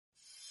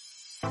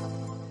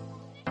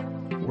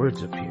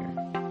Words appear.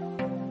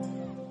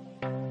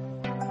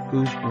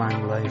 Whose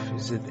Blind Life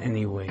Is It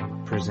Anyway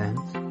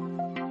presents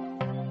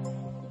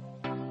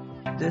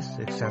This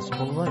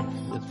Accessible Life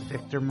with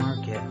Victor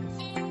Marquez.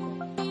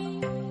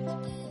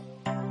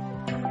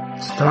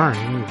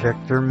 Starring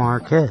Victor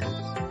Marquez.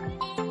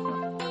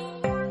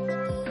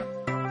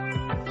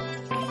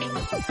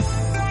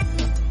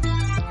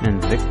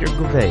 And Victor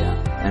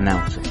Gouveia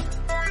announcing.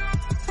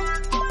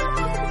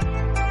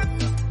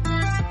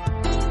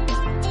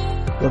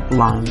 The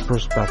Blind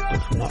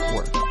Perspective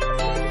Network.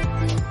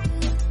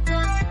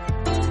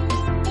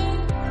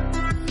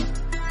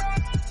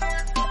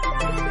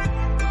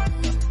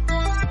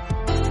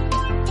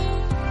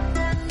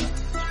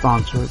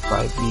 Sponsored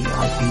by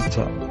VIP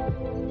Tech.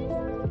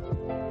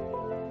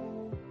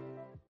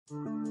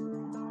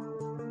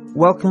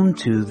 Welcome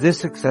to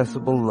This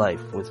Accessible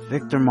Life with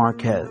Victor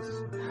Marquez,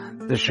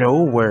 the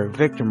show where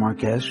Victor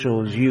Marquez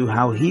shows you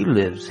how he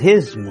lives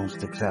his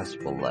most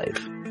accessible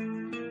life.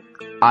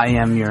 I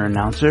am your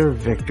announcer,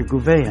 Victor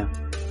Gouveia.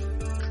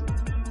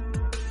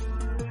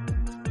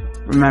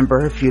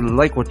 Remember, if you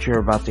like what you're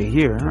about to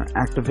hear,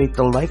 activate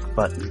the like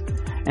button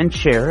and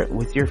share it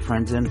with your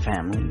friends and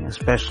family,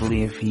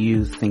 especially if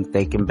you think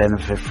they can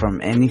benefit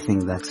from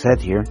anything that's said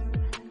here,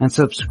 and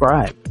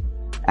subscribe,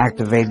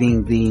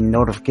 activating the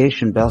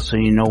notification bell so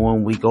you know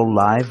when we go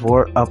live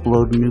or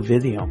upload a new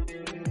video.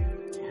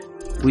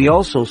 We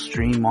also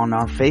stream on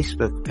our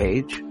Facebook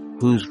page,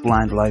 Whose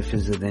Blind Life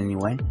Is It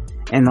Anyway,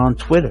 and on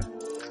Twitter,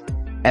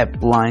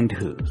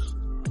 @BlindWhos.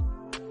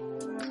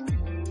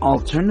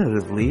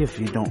 Alternatively, if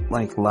you don't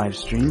like live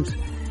streams,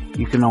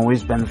 you can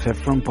always benefit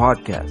from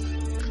podcasts.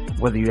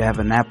 Whether you have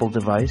an Apple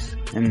device,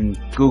 a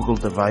Google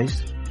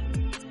device,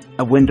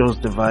 a Windows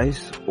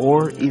device,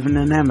 or even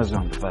an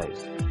Amazon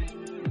device.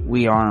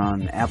 We are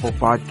on Apple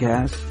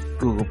Podcasts,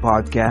 Google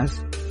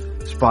Podcasts,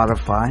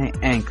 Spotify,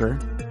 Anchor.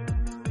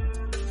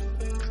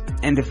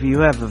 And if you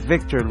have a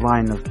Victor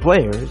line of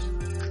players,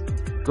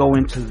 go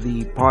into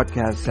the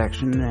podcast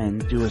section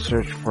and do a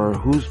search for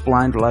Whose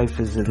Blind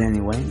Life Is It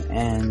Anyway,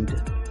 and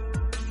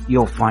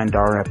you'll find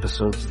our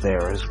episodes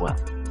there as well.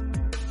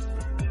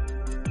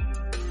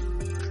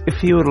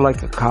 If you would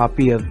like a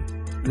copy of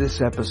this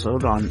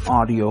episode on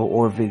audio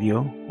or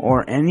video,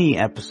 or any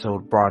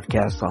episode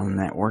broadcast on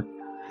the network,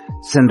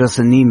 send us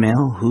an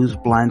email,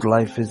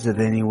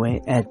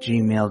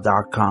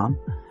 whoseblindlifeisitanyway@gmail.com,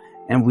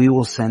 and we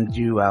will send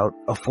you out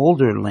a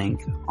folder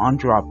link on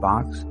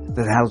Dropbox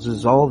that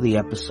houses all the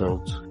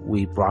episodes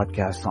we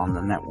broadcast on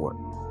the network.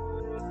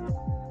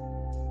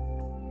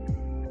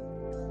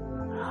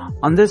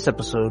 On this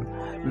episode,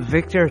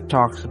 Victor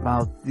talks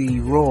about the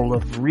role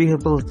of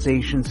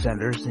rehabilitation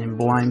centers in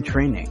blind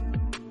training,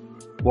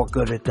 what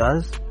good it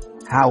does,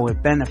 how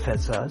it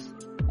benefits us,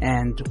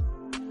 and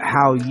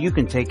how you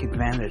can take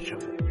advantage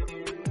of it.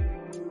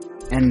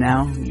 And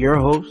now, your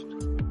host,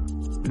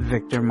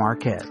 Victor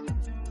Marquez.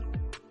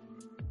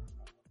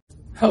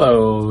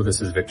 Hello,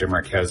 this is Victor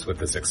Marquez with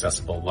This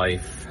Accessible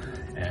Life,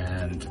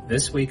 and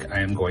this week I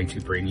am going to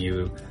bring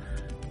you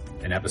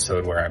an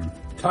episode where I'm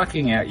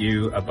talking at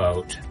you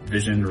about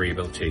vision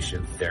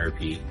rehabilitation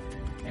therapy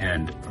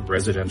and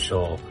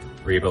residential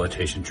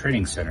rehabilitation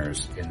training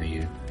centers in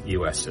the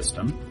U.S.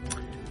 system.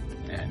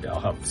 And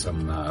I'll have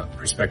some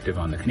perspective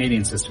on the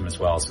Canadian system as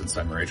well, since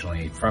I'm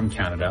originally from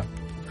Canada.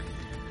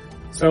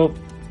 So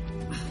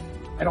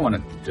I don't want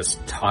to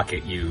just talk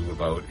at you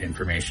about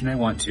information. I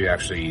want to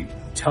actually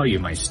tell you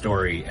my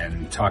story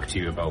and talk to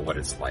you about what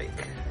it's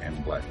like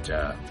and what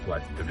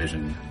the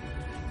vision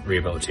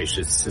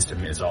rehabilitation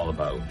system is all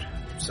about.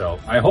 So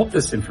I hope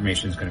this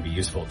information is going to be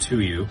useful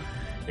to you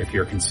if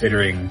you're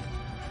considering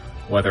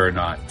whether or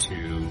not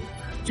to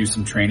do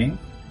some training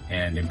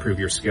and improve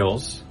your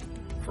skills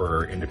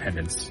for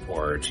independence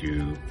or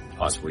to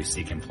possibly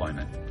seek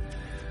employment.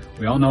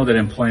 We all know that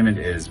employment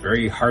is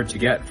very hard to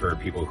get for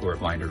people who are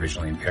blind or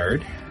visually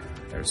impaired.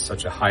 There's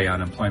such a high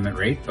unemployment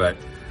rate, but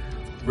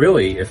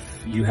really, if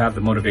you have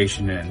the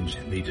motivation and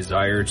the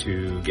desire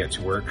to get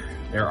to work,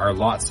 there are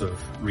lots of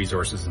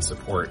resources and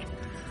support,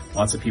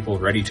 lots of people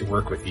ready to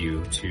work with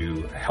you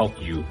to help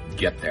you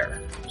get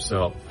there.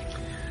 So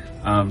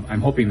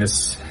I'm hoping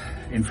this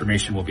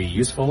information will be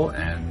useful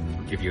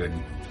and give you a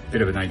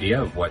bit of an idea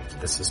of what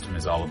the system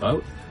is all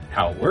about,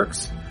 how it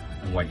works,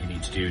 and what you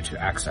need to do to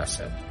access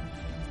it.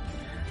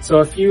 So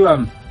if you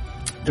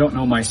don't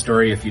know my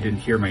story, if you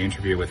didn't hear my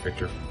interview with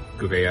Victor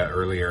Gouveia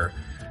earlier,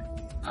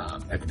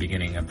 at the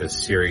beginning of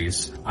this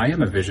series, I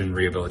am a vision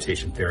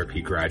rehabilitation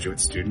therapy graduate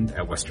student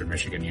at Western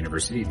Michigan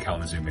University in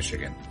Kalamazoo,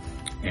 Michigan.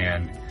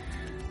 And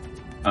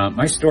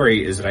my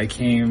story is that I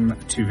came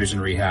to vision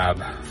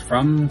rehab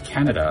from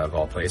Canada, of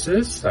all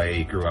places.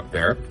 I grew up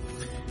there,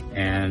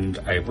 and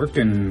I worked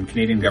in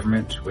Canadian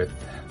government with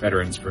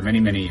veterans for many,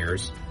 many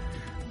years.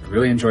 I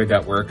really enjoyed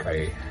that work.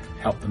 I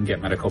helped them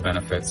get medical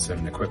benefits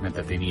and equipment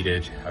that they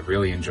needed. I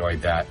really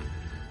enjoyed that.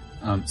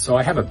 So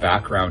I have a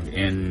background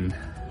in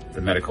the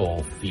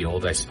medical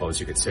field, I suppose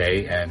you could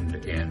say, and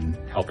in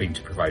helping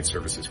to provide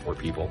services for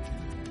people.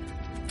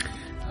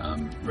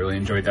 Really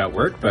enjoyed that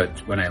work, but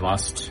when I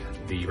lost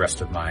the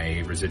rest of my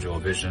residual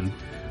vision,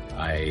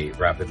 I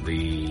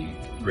rapidly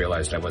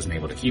realized I wasn't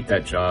able to keep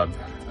that job.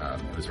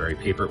 It was very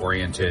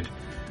paper-oriented,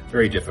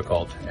 very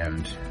difficult,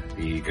 and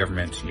the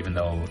government, even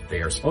though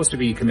they are supposed to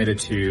be committed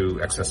to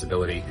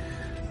accessibility,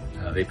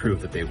 they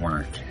proved that they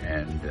weren't,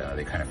 and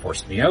they kind of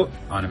forced me out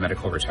on a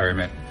medical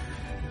retirement,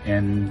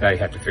 and I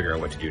had to figure out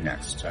what to do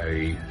next.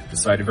 I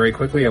decided very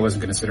quickly I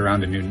wasn't going to sit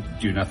around and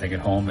do nothing at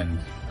home and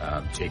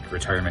take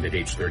retirement at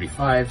age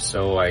 35,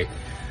 so I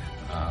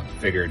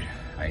figured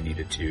I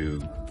needed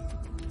to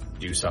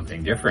do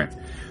something different.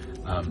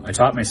 I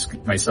taught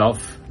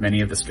myself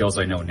many of the skills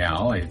I know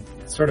now. I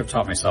sort of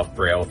taught myself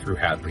Braille through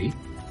Hadley.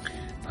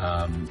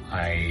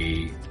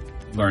 I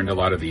learned a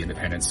lot of the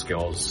independent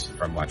skills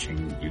from watching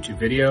YouTube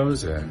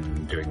videos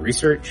and doing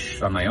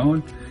research on my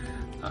own,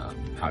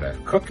 how to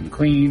cook and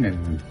clean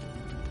and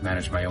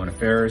manage my own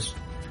affairs.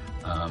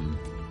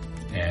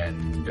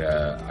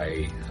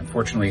 I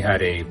unfortunately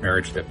had a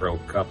marriage that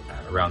broke up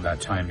around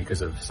that time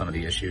because of some of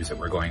the issues that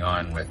were going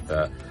on with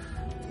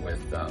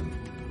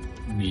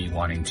me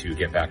wanting to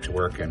get back to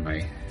work, and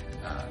my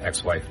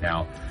ex-wife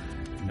now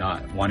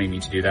not wanting me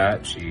to do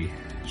that. She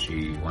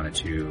wanted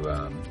to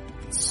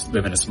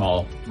live in a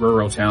small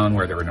rural town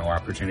where there were no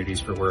opportunities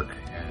for work,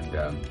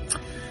 and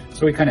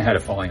so we kind of had a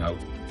falling out,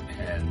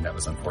 and that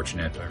was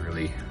unfortunate. I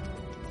really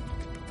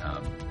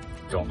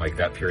don't like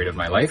that period of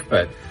my life,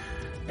 but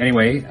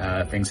anyway,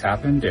 things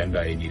happened, and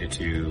I needed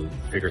to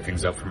figure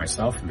things out for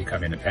myself and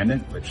become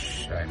independent,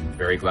 which I'm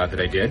very glad that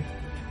I did.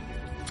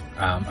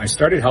 I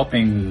started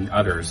helping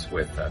others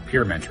with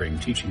peer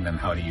mentoring, teaching them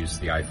how to use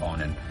the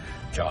iPhone and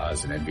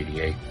JAWS and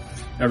NVDA.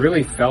 And I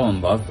really fell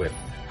in love with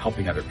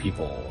helping other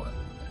people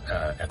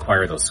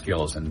acquire those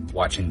skills and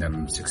watching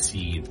them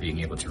succeed, being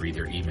able to read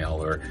their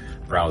email or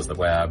browse the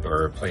web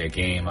or play a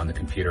game on the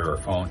computer or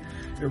phone.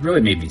 It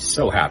really made me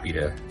so happy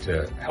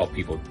to help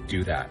people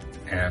do that.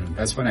 And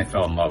that's when I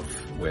fell in love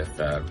with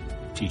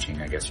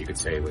teaching, I guess you could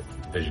say, with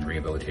vision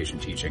rehabilitation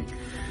teaching.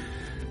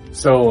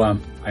 So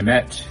I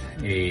met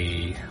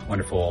a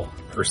wonderful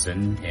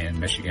person in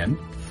Michigan,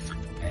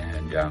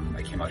 and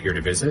I came out here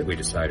to visit. We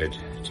decided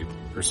to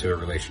pursue a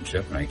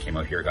relationship, and I came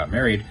out here, got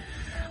married,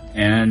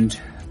 and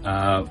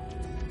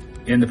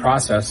in the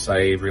process,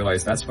 I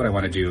realized that's what I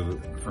want to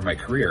do for my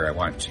career. I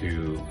want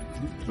to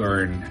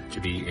learn to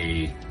be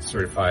a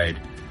certified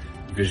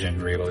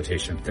vision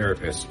rehabilitation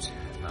therapist,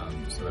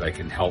 so that I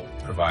can help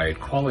provide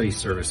quality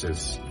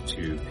services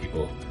to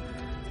people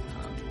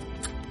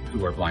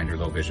who are blind or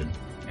low vision,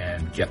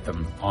 and get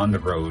them on the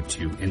road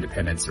to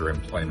independence or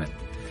employment.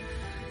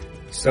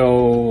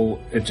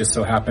 So it just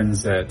so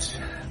happens that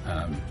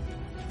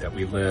that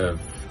we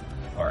live,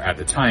 or at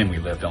the time we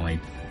lived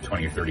only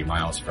 20 or 30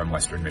 miles from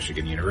Western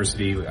Michigan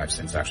University. I've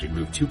since actually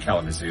moved to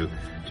Kalamazoo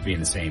to be in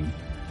the same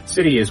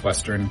city as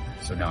Western,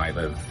 so now I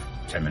live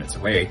 10 minutes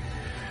away.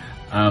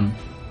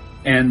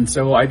 And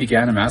so I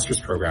began a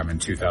master's program in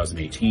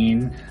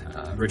 2018.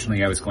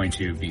 Originally I was going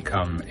to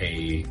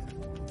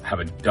have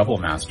a double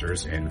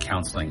master's in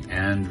counseling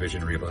and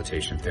vision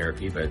rehabilitation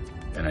therapy, but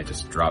then I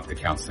just dropped the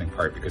counseling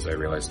part because I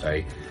realized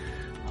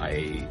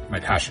my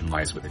passion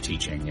lies with the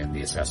teaching and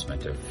the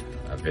assessment of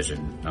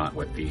vision, not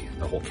with the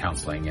whole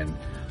counseling and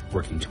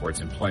working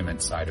towards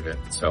employment side of it.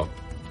 So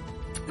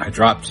I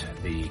dropped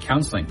the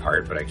counseling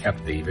part, but I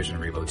kept the vision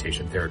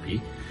rehabilitation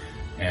therapy.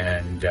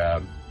 And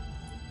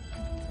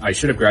I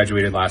should have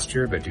graduated last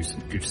year, but due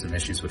to some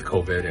issues with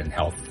COVID and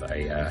health,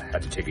 I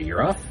had to take a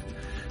year off.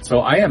 So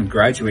I am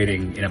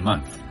graduating in a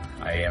month.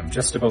 I am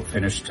just about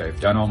finished. I've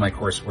done all my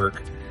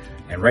coursework.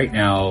 And right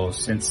now,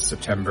 since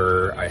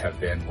September, I have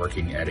been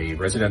working at a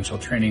residential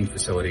training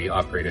facility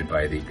operated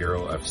by the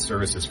Bureau of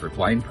Services for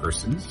Blind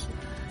Persons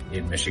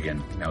in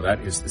Michigan. Now,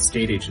 that is the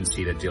state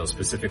agency that deals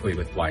specifically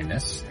with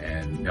blindness.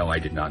 And no, I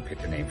did not pick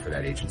the name for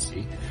that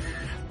agency.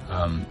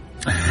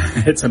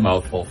 It's a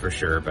mouthful for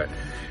sure, but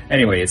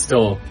anyway, it's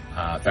still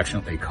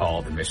affectionately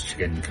called the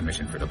Michigan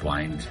Commission for the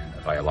Blind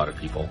by a lot of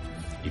people,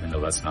 even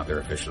though that's not their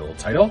official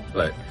title,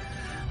 but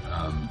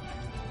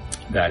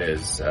that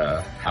is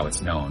how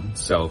it's known.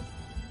 So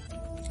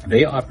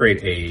they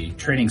operate a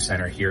training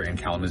center here in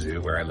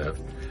Kalamazoo, where I live,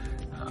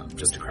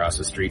 just across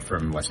the street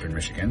from Western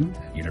Michigan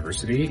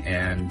University,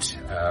 and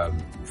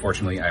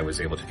fortunately I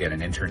was able to get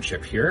an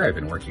internship here. I've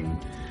been working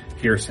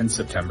here since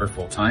September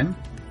full-time,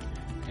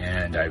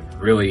 and I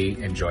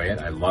really enjoy it.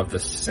 I love the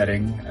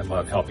setting. I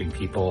love helping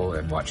people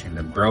and watching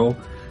them grow,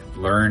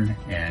 learn,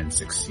 and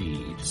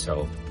succeed.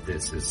 So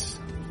this is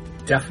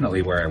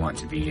definitely where I want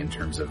to be in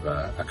terms of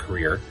a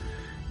career.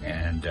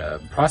 And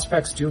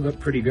prospects do look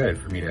pretty good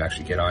for me to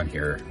actually get on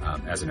here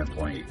as an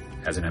employee.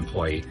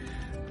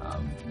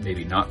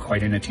 Maybe not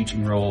quite in a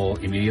teaching role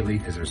immediately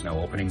because there's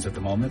no openings at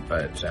the moment,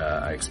 but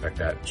I expect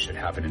that should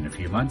happen in a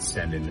few months.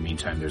 And in the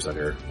meantime, there's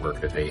other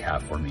work that they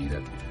have for me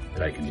that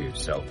I can do.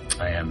 So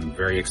I am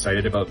very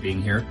excited about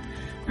being here.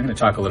 I'm going to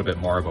talk a little bit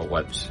more about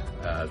what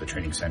the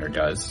training center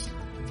does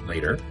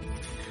later.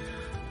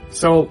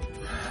 So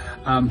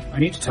I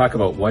need to talk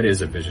about what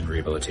is a vision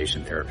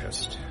rehabilitation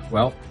therapist.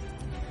 Well,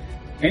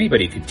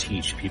 anybody could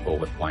teach people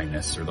with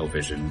blindness or low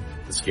vision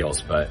the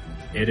skills, but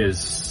it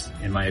is,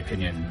 in my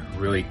opinion,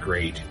 really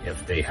great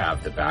if they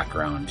have the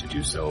background to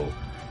do so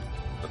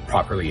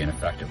properly and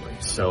effectively.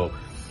 So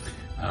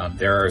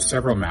there are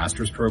several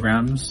master's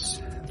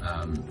programs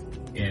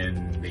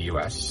in the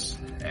U.S.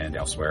 and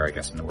elsewhere, I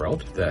guess, in the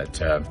world that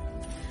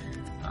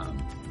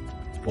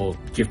will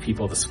give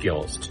people the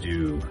skills to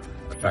do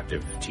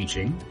effective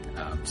teaching.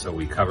 So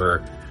we cover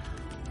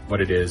what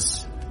it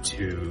is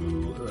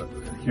to,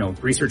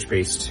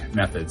 research-based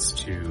methods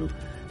to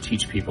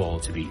teach people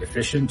to be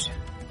efficient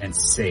and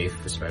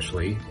safe,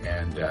 especially,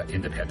 and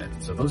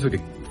independent. So those are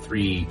the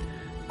three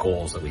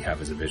goals that we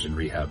have as a vision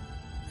rehab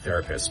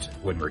therapist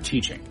when we're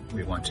teaching.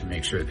 We want to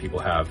make sure that people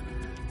have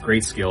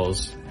great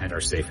skills and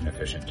are safe and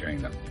efficient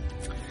doing them.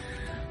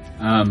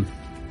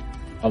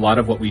 A lot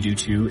of what we do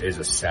too is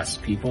assess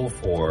people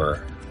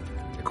for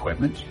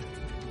equipment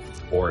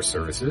or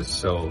services.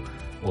 So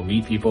we'll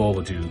meet people,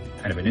 we'll do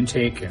kind of an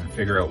intake and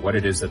figure out what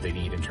it is that they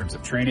need in terms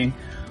of training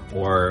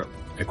or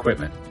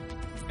equipment.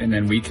 And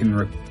then we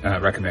can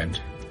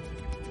recommend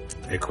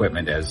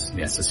equipment as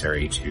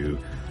necessary to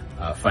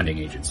funding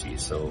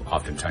agencies. So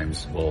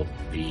oftentimes we'll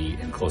be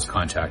in close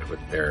contact with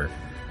their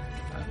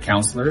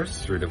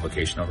counselors through the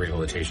vocational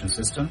rehabilitation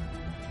system.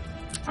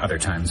 Other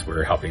times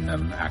we're helping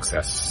them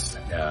access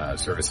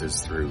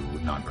services through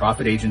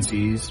nonprofit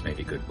agencies,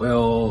 maybe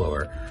Goodwill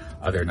or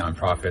other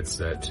nonprofits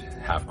that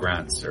have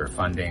grants or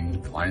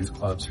funding, Lions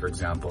Clubs, for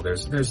example.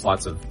 There's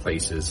lots of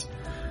places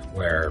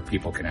where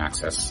people can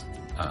access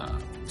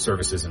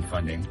services and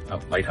funding.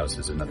 Lighthouse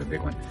is another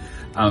big one.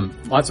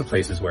 Lots of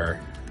places where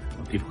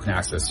people can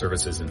access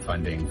services and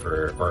funding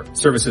or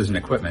services and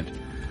equipment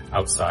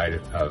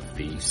outside of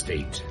the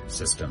state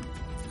system.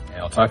 And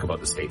I'll talk about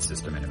the state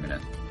system in a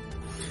minute.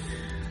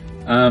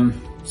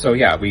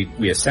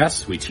 We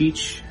assess, we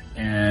teach,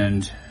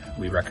 and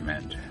we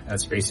recommend.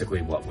 That's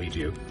basically what we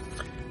do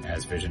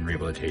as vision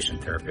rehabilitation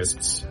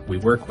therapists. We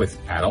work with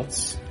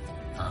adults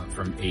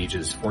from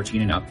ages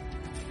 14 and up.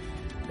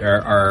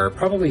 There are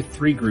probably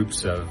three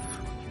groups of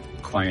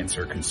clients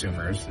or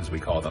consumers, as we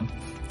call them,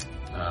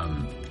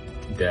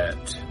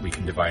 that we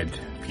can divide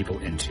people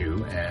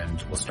into.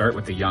 And we'll start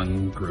with the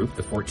young group,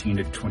 the 14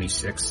 to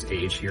 26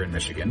 age here in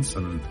Michigan.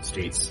 Some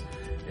states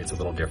it's a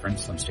little different.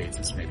 Some states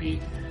it's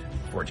maybe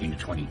 14 to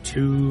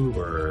 22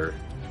 or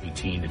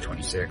 18 to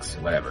 26,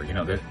 whatever.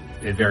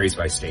 It varies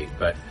by state.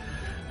 But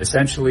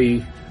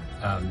essentially,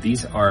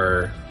 these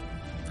are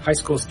high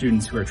school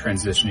students who are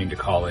transitioning to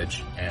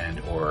college and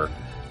or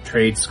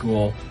trade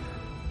school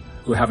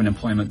who have an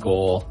employment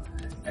goal,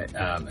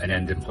 an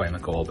end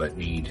employment goal, but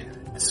need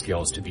the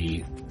skills to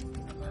be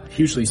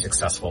hugely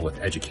successful with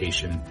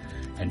education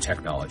and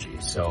technology.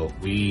 So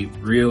we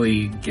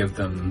really give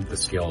them the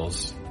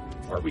skills,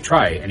 or we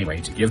try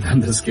anyway, to give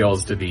them the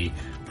skills to be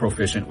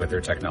proficient with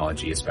their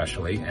technology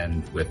especially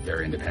and with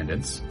their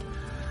independence,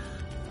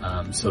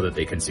 so that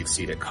they can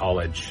succeed at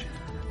college,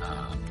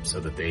 so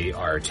that they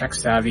are tech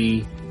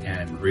savvy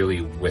and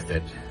really with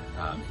it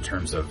in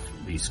terms of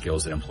the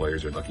skills that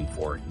employers are looking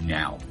for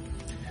now.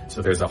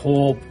 So there's a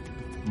whole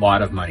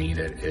lot of money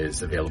that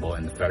is available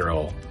in the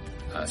federal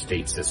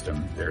state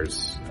system.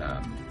 There's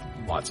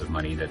lots of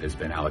money that has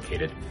been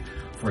allocated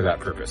for that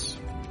purpose.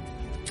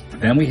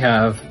 Then we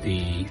have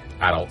the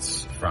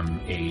adults from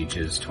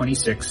ages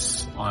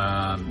 26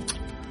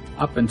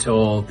 up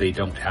until they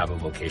don't have a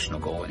vocational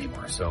goal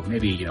anymore. So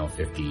maybe,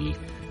 50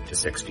 to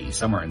 60,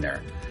 somewhere in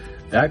there.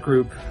 That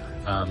group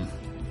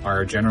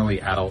are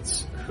generally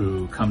adults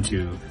who come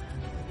to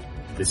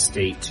the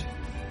state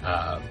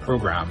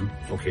program,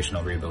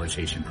 vocational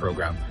rehabilitation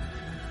program,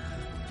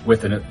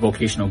 with a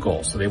vocational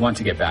goal. So they want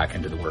to get back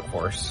into the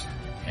workforce,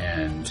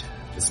 and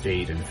the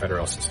state and the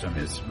federal system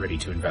is ready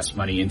to invest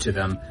money into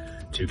them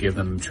to give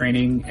them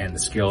training and the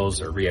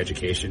skills or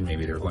re-education.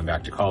 Maybe they're going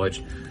back to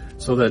college,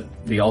 so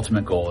that the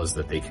ultimate goal is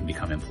that they can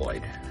become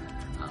employed.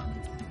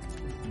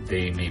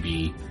 They may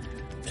be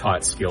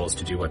taught skills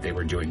to do what they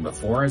were doing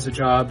before as a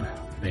job.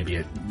 Maybe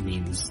it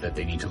means that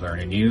they need to learn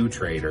a new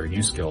trade or a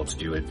new skill to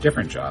do a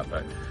different job.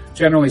 But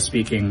generally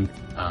speaking,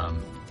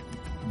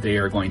 they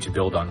are going to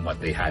build on what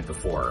they had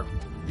before,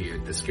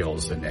 the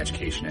skills and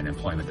education and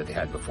employment that they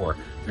had before.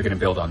 They're going to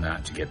build on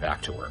that to get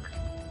back to work.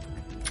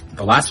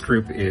 The last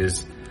group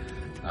is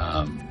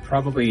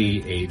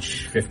probably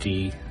age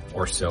 50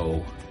 or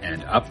so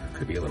and up.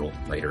 Could be a little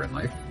later in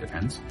life,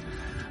 depends.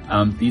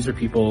 These are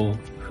people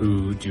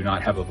who do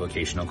not have a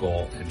vocational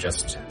goal and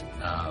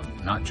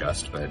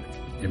but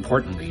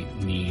importantly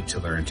need to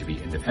learn to be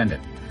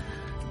independent.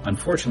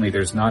 Unfortunately,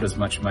 there's not as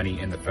much money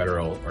in the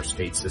federal or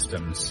state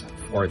systems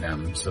for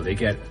them, so they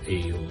get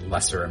a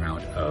lesser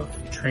amount of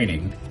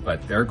training,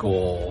 but their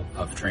goal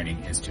of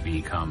training is to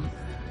become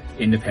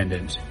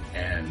independent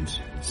and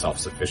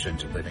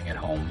self-sufficient, living at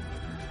home,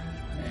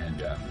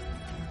 and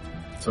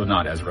so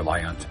not as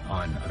reliant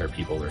on other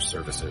people or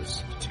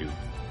services to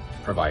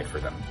provide for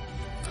them.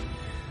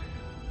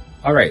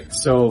 All right,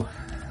 so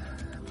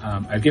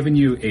I've given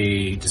you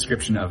a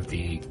description of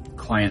the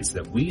clients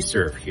that we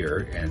serve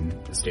here in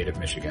the state of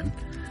Michigan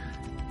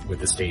with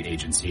the state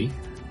agency.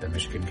 the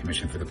Michigan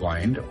Commission for the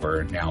Blind,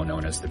 or now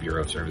known as the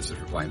Bureau of Services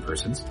for Blind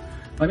Persons,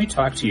 let me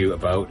talk to you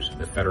about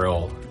the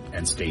federal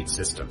and state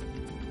system.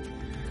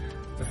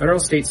 The federal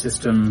state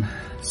system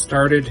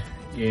started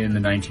in the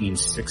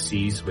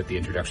 1960s with the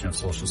introduction of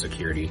Social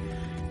Security,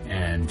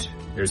 and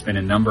there's been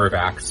a number of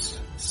acts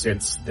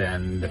since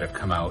then that have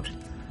come out.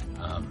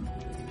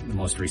 The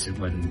most recent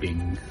one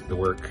being the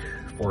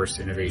Workforce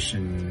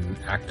Innovation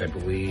Act, I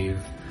believe.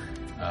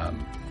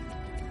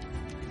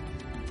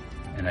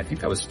 And I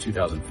think that was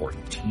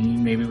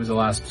 2014, maybe was the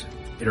last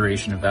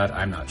iteration of that.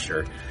 I'm not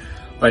sure.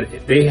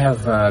 But they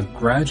have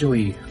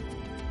gradually,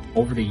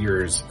 over the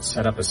years,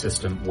 set up a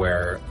system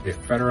where the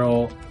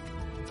federal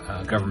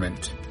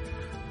government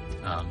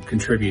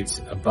contributes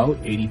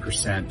about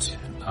 80%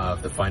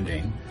 of the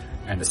funding,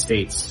 and the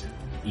states,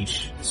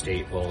 each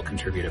state will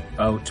contribute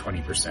about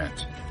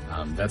 20%.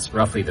 That's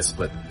roughly the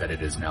split that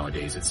it is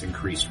nowadays. It's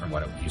increased from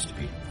what it used to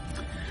be.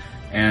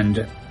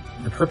 And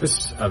the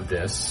purpose of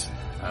this,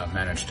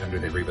 managed under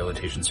the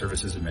Rehabilitation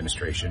Services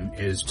Administration,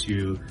 is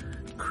to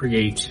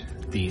create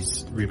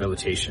these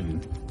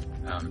rehabilitation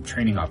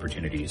training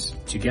opportunities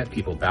to get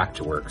people back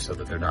to work so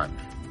that they're not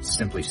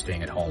simply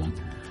staying at home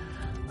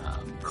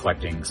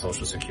collecting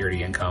Social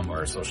Security income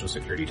or Social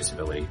Security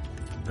disability.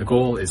 The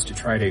goal is to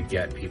try to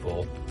get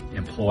people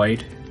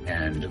employed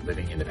and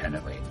living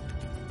independently.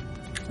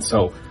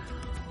 So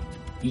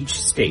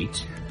each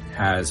state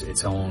has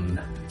its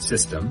own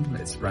system.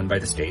 It's run by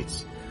the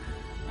states.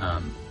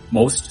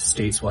 Most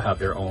states will have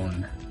their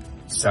own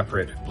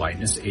separate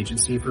blindness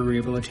agency for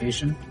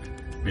rehabilitation.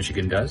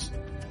 Michigan does.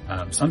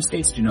 Some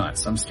states do not.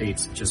 Some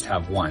states just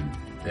have one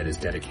that is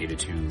dedicated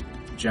to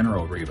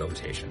general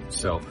rehabilitation.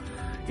 So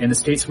in the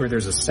states where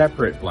there's a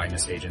separate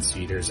blindness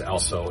agency, there's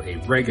also a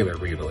regular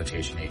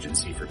rehabilitation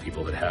agency for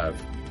people that have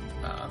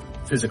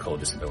physical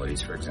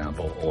disabilities, for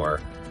example,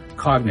 or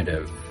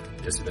cognitive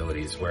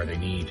disabilities where they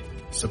need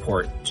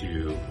support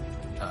to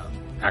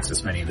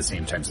access many of the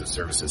same types of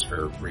services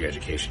for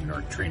re-education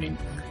or training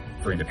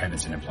for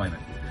independence and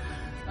employment.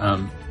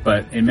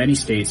 But in many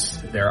states,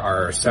 there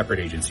are separate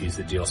agencies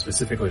that deal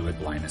specifically with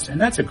blindness, and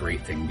that's a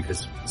great thing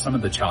because some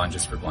of the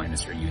challenges for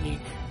blindness are unique.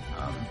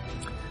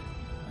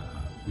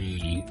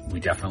 We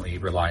definitely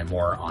rely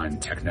more on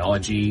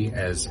technology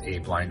as a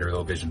blind or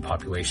low vision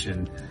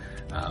population.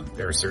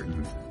 There are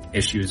certain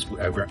issues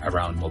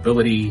around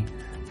mobility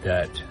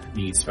that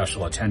need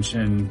special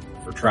attention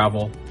for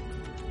travel.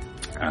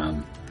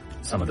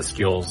 Some of the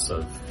skills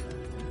of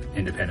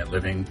independent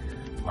living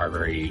are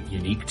very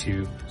unique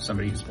to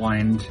somebody who's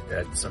blind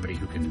that somebody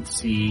who can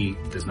see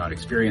does not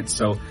experience.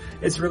 So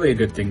it's really a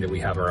good thing that we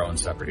have our own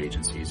separate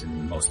agencies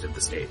in most of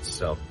the states.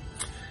 So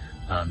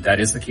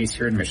that is the case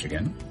here in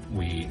Michigan.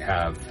 We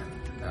have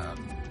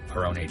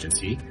our own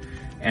agency,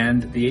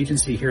 and the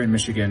agency here in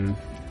Michigan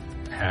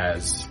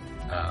has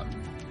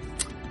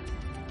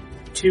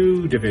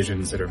two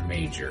divisions that are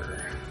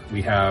major.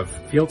 We have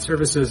field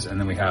services, and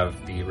then we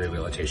have the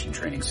Rehabilitation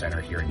Training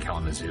Center here in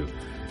Kalamazoo.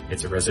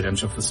 It's a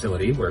residential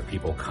facility where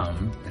people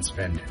come and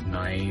spend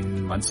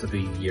 9 months of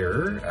the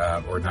year,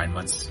 or 9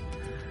 months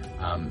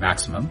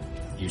maximum,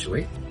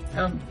 usually.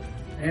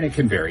 And it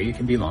can vary, it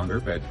can be longer,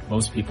 but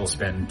most people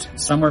spend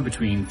somewhere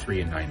between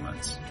 3 and 9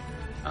 months.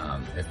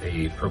 If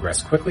they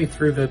progress quickly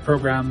through the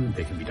program,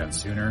 they can be done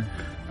sooner,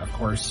 of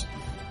course,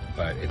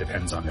 but it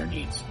depends on their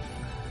needs.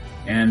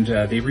 And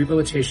the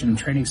Rehabilitation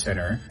Training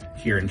Center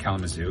here in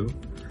Kalamazoo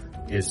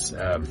is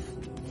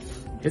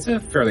it's a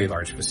fairly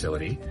large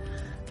facility.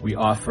 We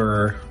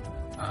offer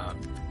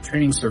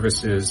training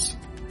services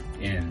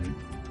in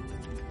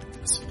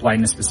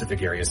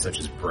blindness-specific areas such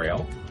as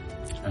Braille,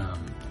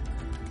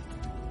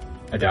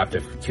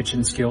 adaptive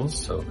kitchen skills,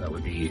 so that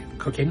would be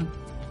cooking.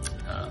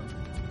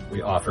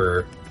 We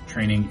offer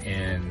training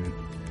in,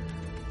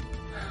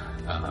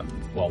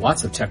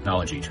 lots of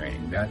technology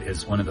training. That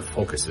is one of the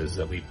focuses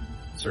that we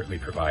certainly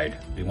provide.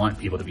 We want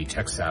people to be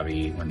tech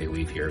savvy when they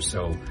leave here,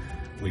 so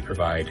we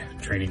provide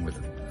training with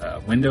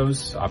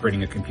Windows,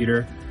 operating a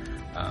computer,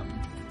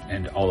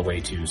 and all the way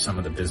to some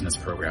of the business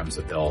programs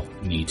that they'll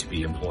need to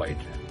be employed.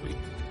 We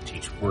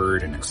teach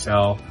Word and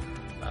Excel,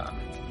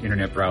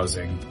 internet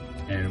browsing,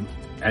 and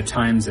at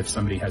times if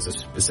somebody has a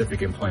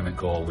specific employment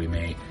goal, we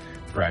may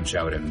branch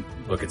out and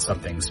look at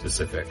something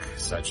specific,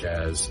 such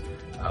as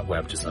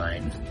web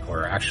design,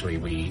 or actually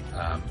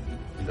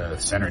the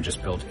center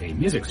just built a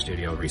music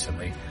studio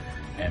recently,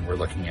 and we're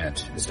looking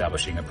at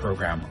establishing a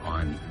program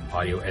on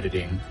audio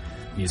editing,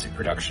 music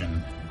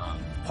production,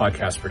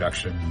 podcast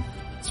production,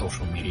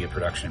 social media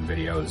production,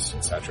 videos,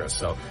 etc.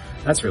 So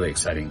that's really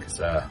exciting because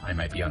I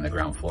might be on the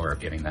ground floor of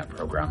getting that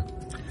program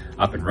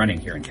up and running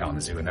here in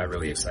Kalamazoo, and that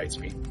really excites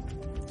me.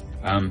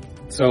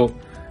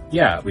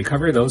 We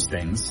cover those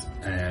things,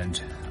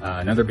 and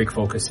another big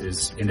focus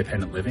is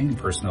independent living and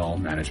personal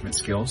management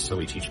skills. So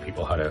we teach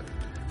people how to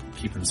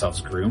keep themselves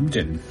groomed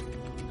and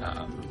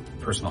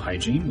personal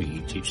hygiene.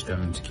 We teach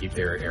them to keep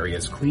their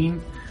areas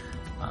clean.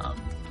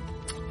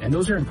 And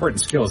those are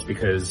important skills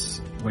because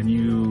when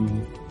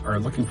you are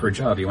looking for a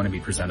job, you want to be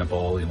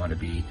presentable, you want to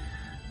be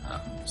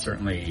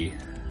certainly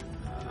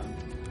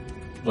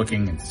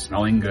looking and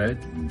smelling good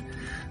and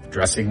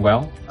dressing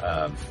well.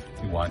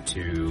 You want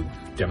to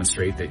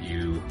demonstrate that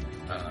you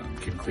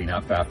can clean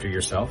up after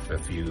yourself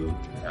if you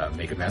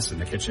make a mess in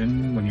the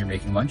kitchen when you're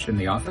making lunch in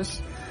the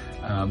office.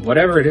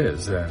 Whatever it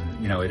is,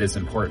 it is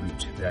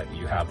important that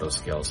you have those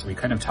skills. So we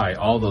kind of tie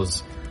all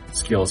those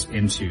skills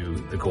into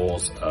the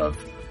goals of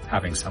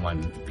having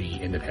someone be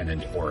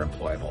independent or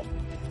employable.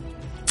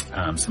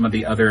 Some of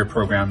the other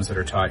programs that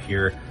are taught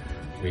here,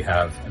 we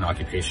have an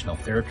occupational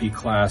therapy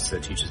class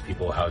that teaches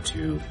people how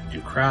to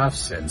do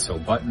crafts and sew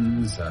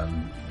buttons,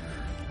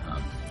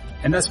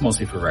 and that's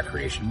mostly for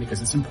recreation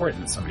because it's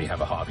important that somebody have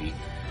a hobby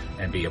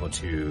and be able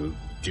to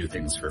do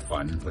things for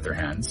fun with their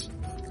hands.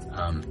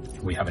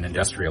 We have an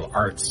industrial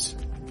arts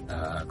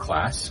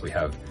class. We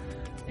have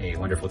a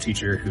wonderful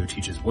teacher who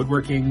teaches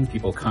woodworking.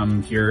 People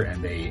come here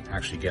and they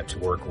actually get to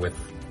work with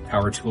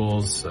power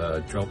tools,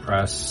 drill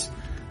press,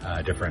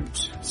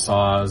 different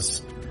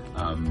saws,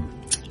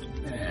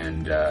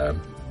 and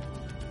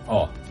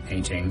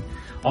painting,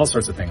 all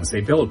sorts of things.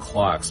 They build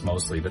clocks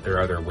mostly, but there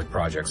are other wood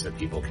projects that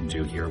people can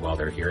do here while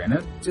they're here. And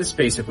it just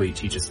basically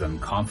teaches them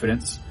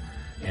confidence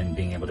in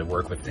being able to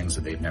work with things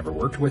that they've never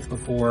worked with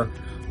before,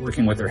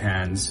 working with their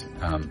hands,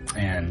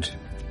 and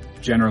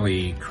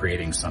generally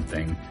creating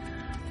something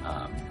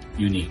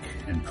unique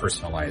and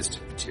personalized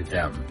to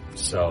them.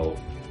 So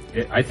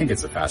I think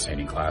it's a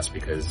fascinating class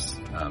because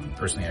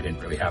personally I didn't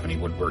really have any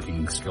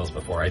woodworking skills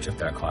before I took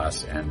that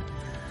class, and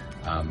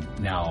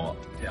now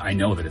I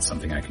know that it's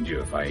something I can do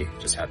if I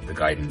just had the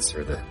guidance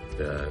or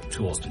the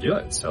tools to do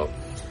it. So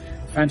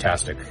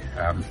fantastic.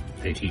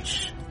 They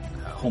teach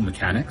home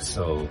mechanics,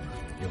 so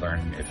you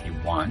learn, if you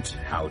want,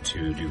 how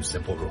to do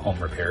simple home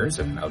repairs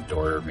and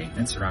outdoor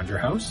maintenance around your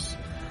house.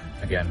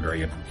 Again,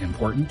 very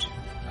important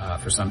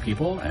for some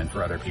people, and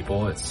for other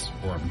people it's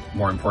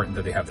more important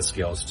that they have the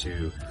skills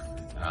to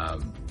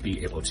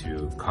be able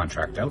to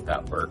contract out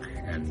that work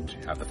and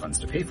have the funds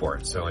to pay for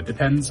it. So it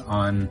depends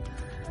on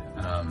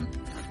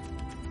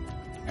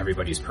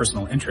everybody's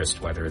personal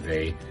interest whether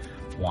they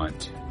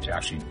want to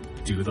actually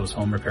do those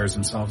home repairs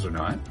themselves or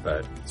not,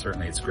 but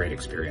certainly it's a great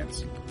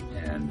experience,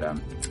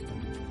 and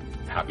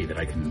happy that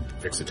I can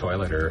fix a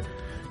toilet or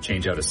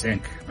change out a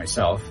sink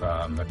myself.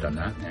 I've done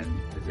that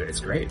and it's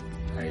great.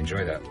 I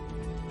enjoy that.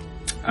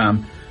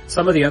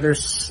 Some of the other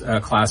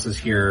classes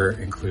here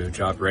include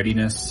job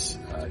readiness,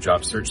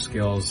 job search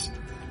skills,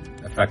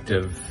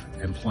 effective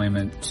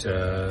employment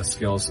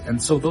skills,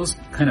 and so those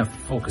kind of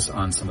focus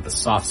on some of the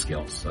soft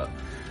skills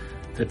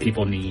that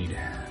people need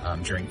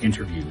during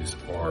interviews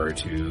or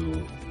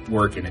to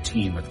work in a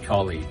team with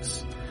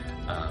colleagues.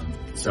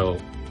 So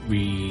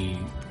we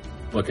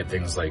look at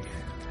things like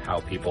how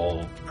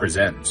people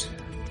present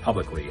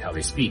publicly, how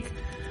they speak,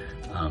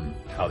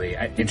 how they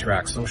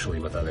interact socially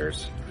with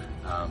others.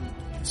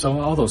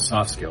 So all those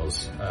soft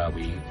skills,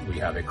 we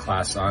have a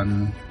class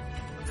on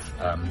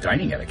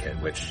dining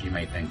etiquette, which you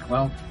might think,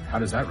 well, how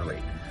does that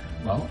relate?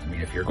 Well, I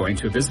mean, if you're going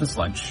to a business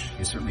lunch,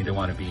 you certainly don't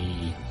want to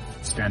be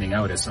standing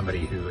out as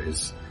somebody who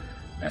is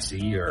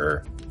messy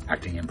or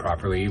acting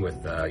improperly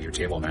with your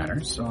table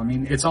manners. So, I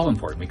mean, it's all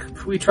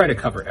important. We try to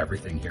cover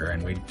everything here,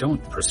 and we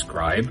don't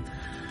prescribe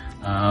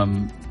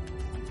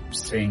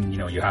saying,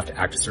 you have to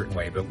act a certain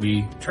way, but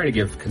we try to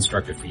give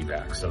constructive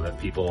feedback so that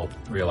people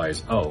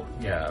realize, oh,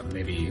 yeah,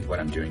 maybe what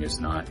I'm doing is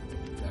not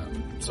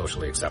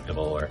socially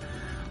acceptable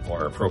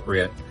or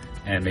appropriate,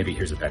 and maybe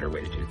here's a better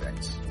way to do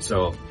things.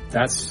 So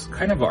that's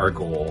kind of our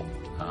goal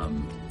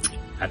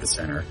at the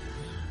center.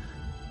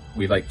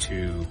 We like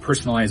to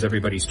personalize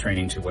everybody's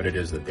training to what it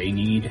is that they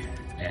need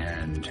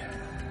and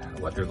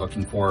what they're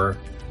looking for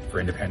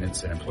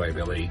independence and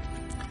employability,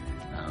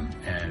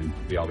 and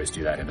we always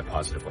do that in a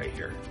positive way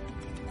here.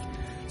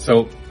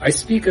 So I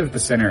speak of the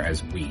center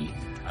as we.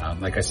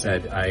 Like I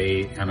said,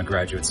 I am a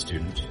graduate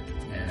student,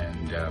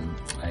 and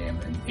I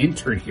am an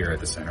intern here at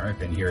the center. I've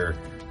been here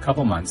a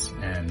couple months,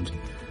 and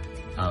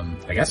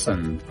I guess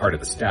I'm part of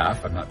the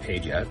staff. I'm not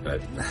paid yet,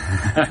 but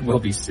I will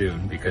be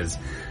soon because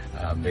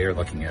they are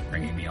looking at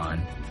bringing me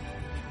on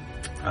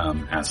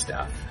as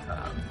staff.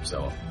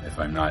 So if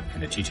I'm not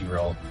in a teaching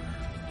role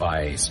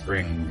by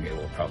spring, it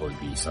will probably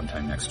be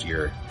sometime next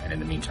year. And in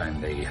the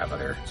meantime, they have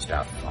other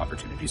staff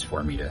opportunities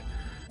for me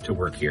to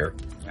work here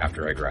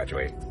after I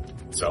graduate.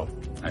 So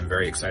I'm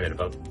very excited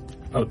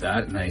about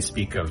that, and I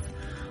speak of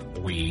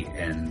we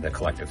in the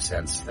collective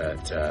sense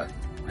that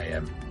I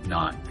am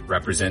not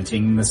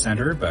representing the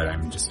center, but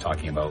I'm just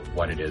talking about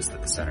what it is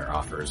that the center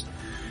offers.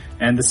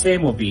 And the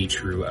same will be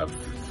true of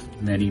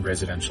many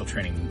residential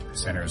training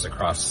centers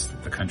across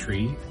the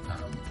country.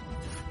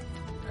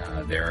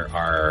 There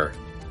are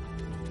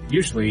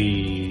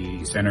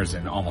usually centers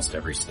in almost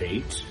every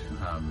state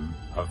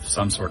of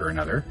some sort or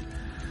another.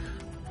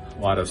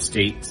 A lot of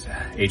state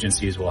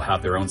agencies will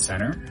have their own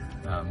center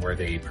where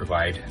they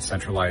provide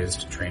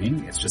centralized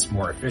training. It's just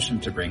more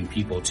efficient to bring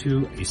people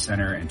to a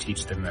center and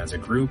teach them as a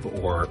group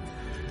or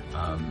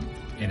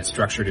in a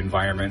structured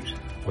environment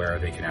where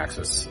they can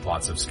access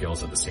lots of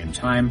skills at the same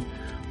time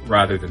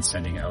rather than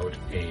sending out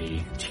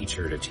a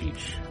teacher to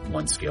teach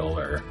one skill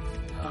or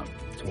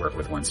to work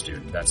with one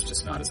student. That's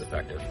just not as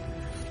effective.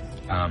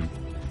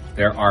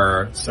 There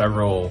are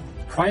several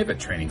private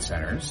training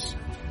centers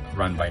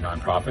run by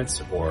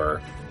nonprofits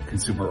or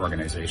consumer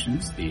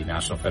organizations. The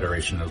National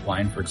Federation of the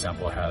Blind, for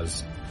example,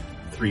 has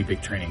 3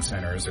 big training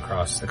centers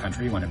across the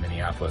country, one in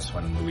Minneapolis,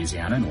 one in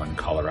Louisiana, and one in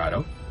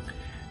Colorado.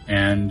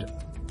 And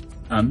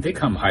they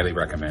come highly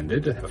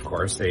recommended, of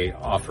course. They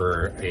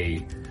offer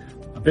a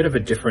bit of a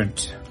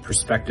different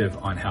perspective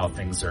on how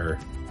things are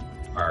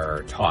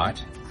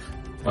taught,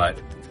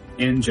 but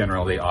in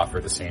general, they offer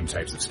the same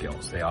types of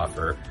skills. They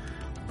offer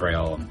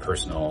Braille and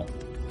personal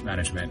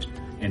management,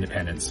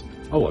 independence.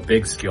 Oh, a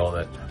big skill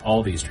that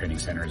all these training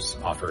centers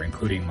offer,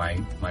 including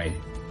my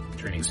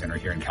training center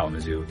here in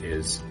Kalamazoo,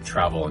 is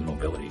travel and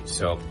mobility.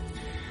 So,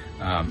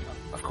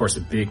 of course,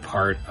 a big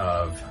part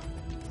of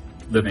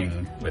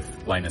living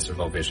with blindness or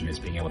low vision is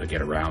being able to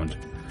get around,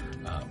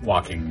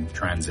 walking,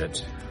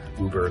 transit,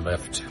 Uber,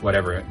 Lyft,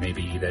 whatever it may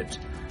be that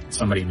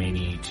somebody may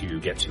need to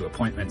get to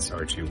appointments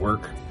or to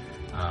work.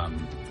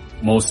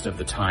 Most of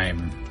the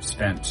time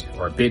spent,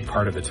 or a big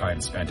part of the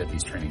time spent at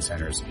these training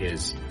centers,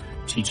 is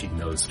teaching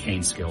those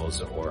cane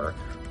skills or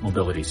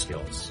mobility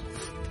skills.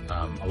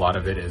 A lot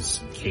of it is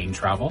cane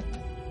travel.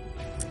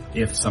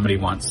 If somebody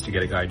wants to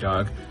get a guide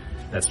dog,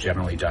 that's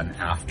generally done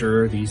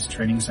after these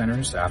training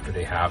centers, after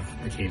they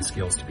have the cane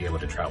skills to be able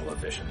to travel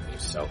efficiently.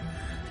 So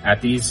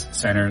at these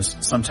centers,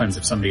 sometimes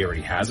if somebody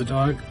already has a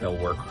dog, they'll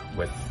work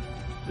with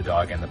the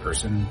dog and the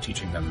person,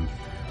 teaching them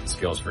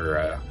skills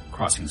for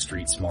crossing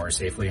streets more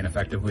safely and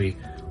effectively,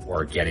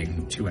 or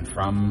getting to and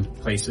from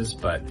places.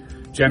 But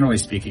generally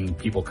speaking,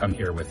 people come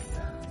here with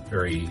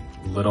very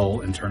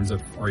little in terms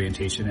of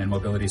orientation and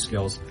mobility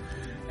skills.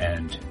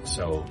 And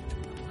so,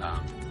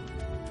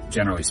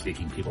 generally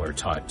speaking, people are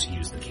taught to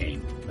use the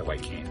cane, the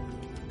white cane,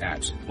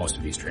 at most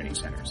of these training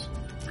centers.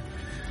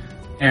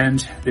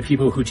 And the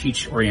people who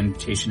teach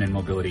orientation and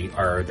mobility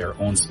are their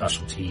own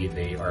specialty.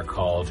 They are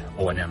called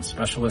O&M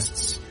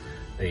specialists.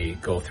 They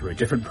go through a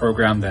different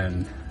program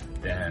than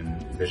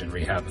vision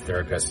rehab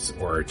therapists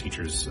or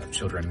teachers of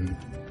children,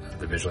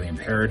 the visually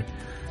impaired.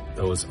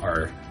 Those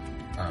are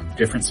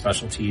different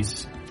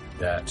specialties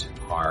that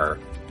are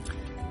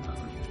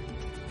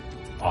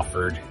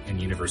offered in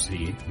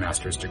university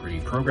master's degree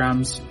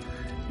programs.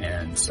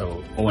 And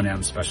so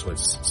O&M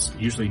specialists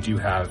usually do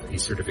have a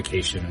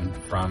certification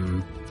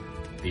from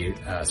the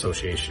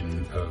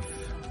Association of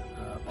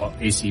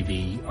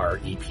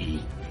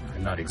ACVREP.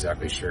 I'm not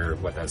exactly sure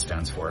what that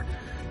stands for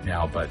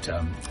now, but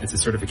it's a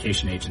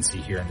certification agency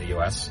here in the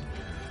U.S.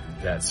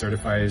 that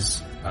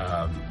certifies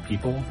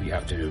people. You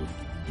have to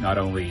not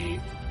only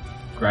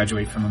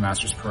graduate from a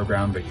master's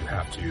program, but you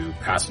have to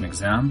pass an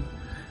exam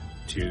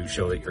to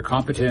show that you're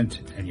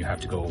competent, and you have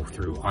to go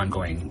through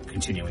ongoing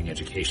continuing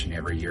education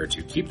every year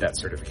to keep that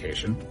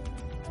certification.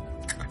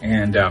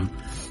 And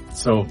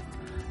so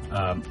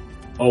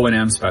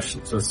O&M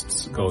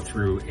specialists go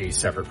through a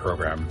separate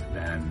program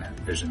than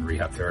vision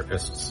rehab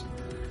therapists.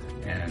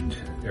 And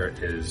there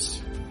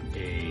is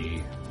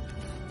a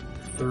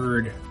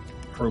third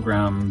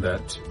program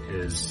that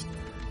is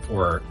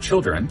for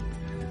children.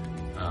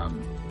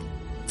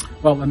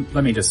 Well,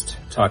 let me just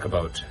talk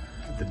about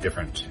the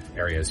different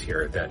areas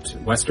here. That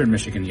Western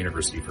Michigan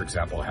University, for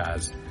example,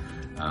 has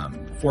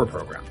 4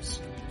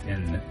 programs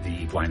in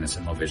the blindness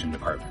and low vision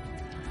department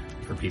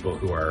for people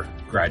who are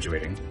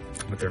graduating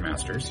with their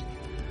masters.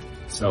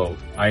 So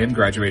I am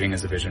graduating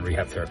as a vision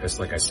rehab therapist.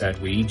 Like I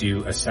said, we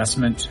do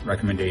assessment,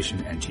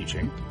 recommendation, and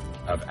teaching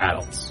of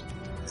adults.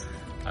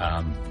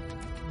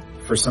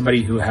 For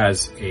somebody who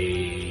has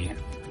a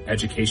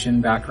education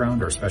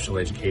background or special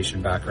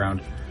education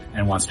background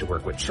and wants to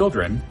work with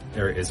children,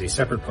 there is a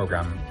separate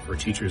program for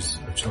teachers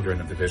of children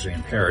of the visually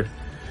impaired.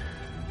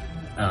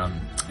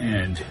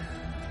 And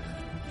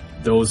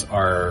those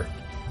are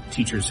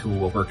teachers who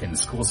will work in the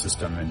school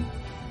system in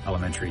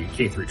elementary,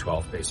 K through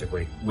 12,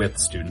 basically, with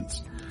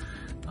students.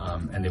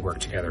 And they work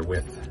together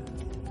with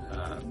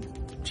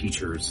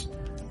teachers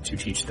to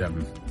teach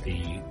them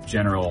the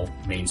general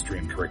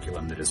mainstream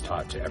curriculum that is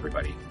taught to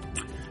everybody.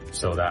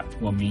 So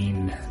that will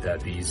mean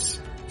that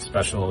these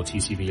special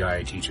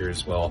TCVI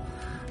teachers will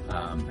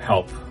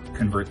help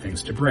convert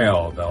things to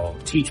Braille. They'll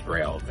teach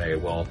Braille. They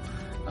will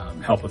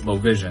help with low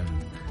vision.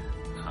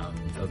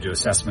 They'll do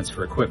assessments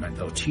for equipment.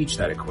 They'll teach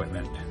that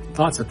equipment.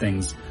 Lots of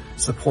things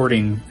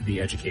supporting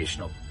the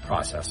educational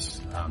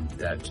process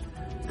that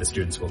the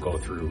students will go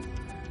through.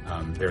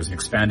 There's an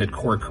expanded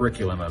core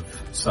curriculum of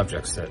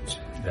subjects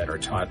that are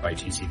taught by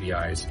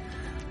TCVIs.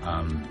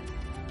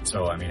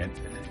 So, I mean,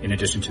 in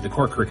addition to the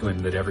core curriculum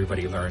that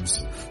everybody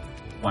learns,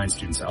 blind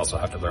students also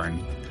have to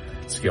learn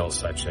skills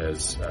such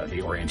as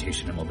the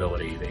orientation and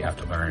mobility. They have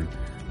to learn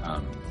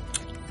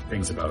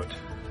things about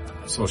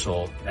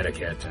social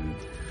etiquette and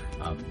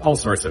all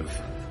sorts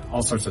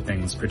of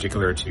things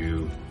particular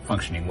to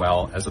functioning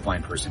well as a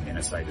blind person in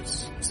a sighted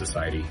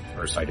society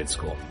or sighted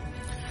school.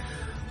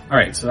 All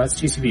right, so that's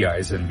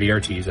TCVIs and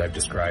VRTs I've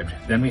described.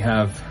 Then we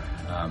have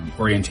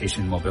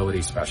orientation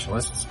mobility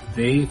specialists.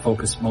 They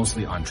focus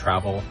mostly on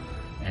travel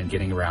and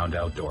getting around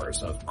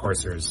outdoors. Of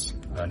course, there's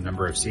a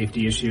number of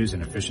safety issues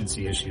and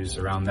efficiency issues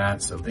around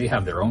that, so they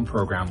have their own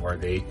program where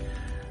they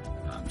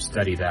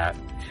study that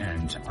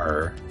and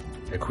are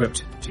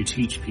equipped to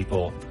teach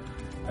people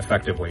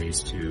effective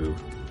ways to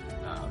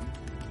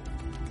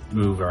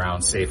move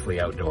around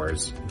safely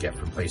outdoors, get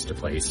from place to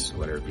place,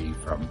 whether it be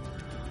from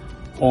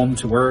home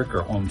to work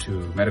or home to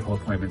medical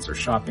appointments or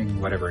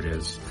shopping, whatever it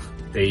is.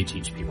 They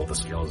teach people the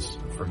skills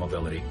for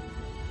mobility.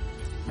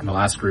 And the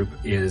last group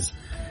is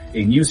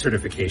a new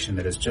certification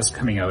that is just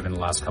coming out in the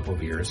last couple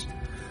of years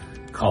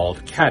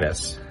called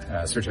CADIS,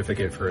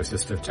 Certificate for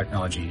Assistive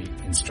Technology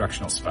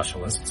Instructional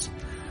Specialists.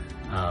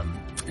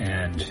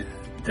 And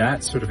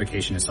that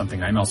certification is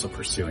something I'm also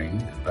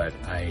pursuing, but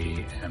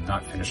I am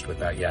not finished with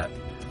that yet.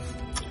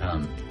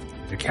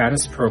 The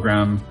CADIS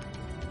program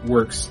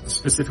works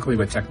specifically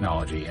with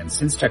technology, and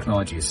since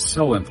technology is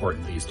so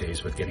important these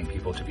days with getting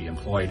people to be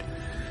employed,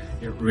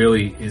 it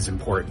really is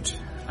important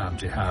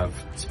to have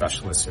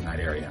specialists in that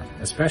area,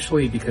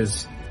 especially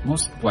because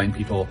most blind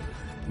people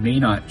may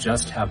not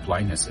just have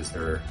blindness as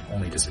their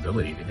only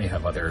disability. They may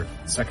have other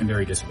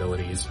secondary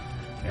disabilities,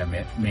 and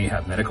may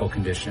have medical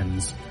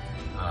conditions,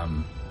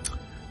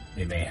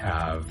 they may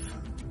have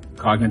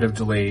cognitive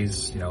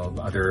delays,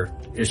 other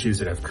issues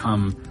that have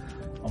come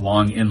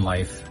along in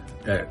life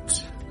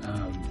that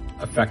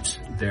affect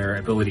their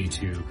ability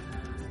to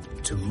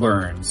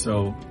learn.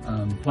 So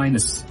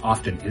blindness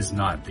often is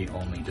not the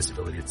only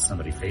disability that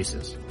somebody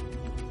faces.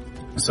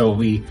 So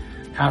we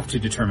have to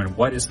determine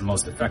what is the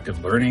most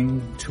effective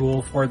learning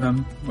tool for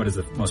them, what is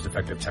the most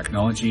effective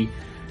technology.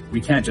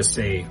 We can't just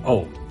say,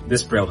 oh,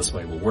 this Braille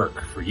display will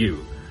work for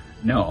you.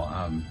 No,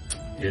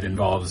 it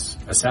involves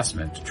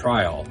assessment,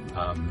 trial,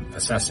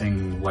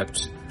 assessing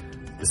what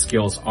the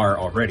skills are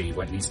already,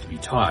 what needs to be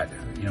taught,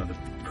 the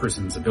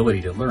person's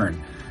ability to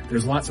learn.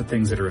 There's lots of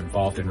things that are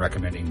involved in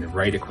recommending the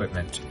right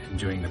equipment and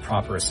doing the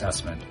proper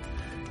assessment.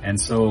 And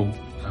so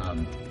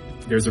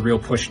there's a real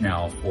push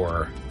now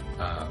for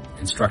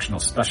instructional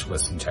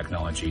specialists in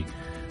technology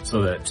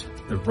so that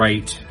the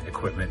right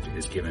equipment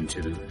is given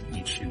to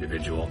each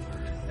individual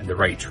and the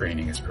right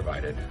training is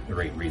provided, the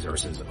right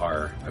resources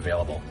are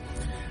available.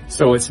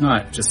 So it's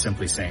not just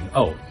simply saying,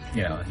 oh,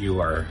 you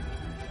are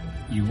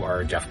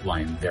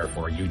deafblind,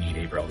 therefore you need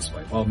a Braille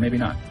display. Well, maybe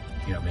not.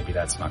 Maybe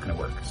that's not going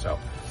to work. So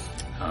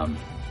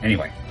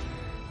anyway,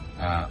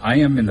 I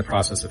am in the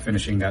process of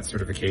finishing that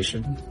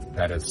certification.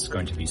 That is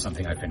going to be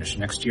something I finish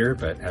next year.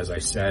 But as I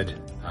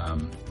said,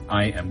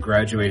 I am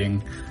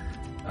graduating,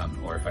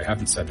 or if I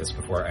haven't said this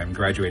before, I'm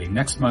graduating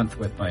next month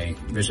with my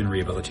vision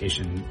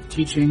rehabilitation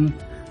teaching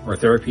or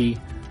therapy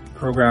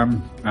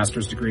program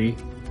master's degree.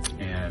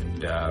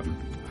 And I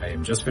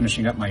am just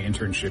finishing up my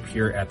internship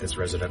here at this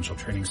residential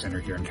training center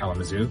here in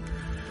Kalamazoo.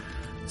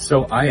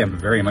 So I am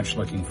very much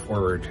looking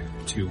forward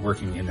to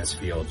working in this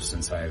field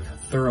since I've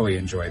thoroughly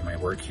enjoyed my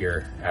work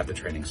here at the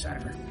training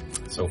center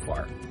so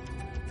far.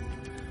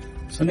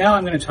 So now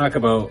I'm going to talk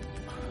about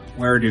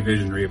where do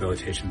vision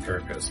rehabilitation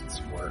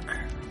therapists work.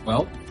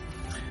 Well,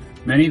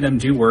 many of them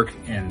do work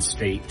in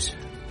state-run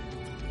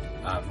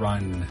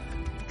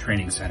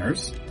training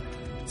centers.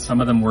 Some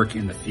of them work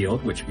in the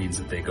field, which means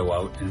that they go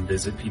out and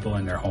visit people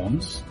in their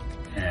homes.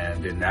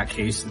 And in that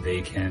case,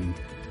 they can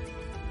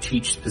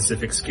teach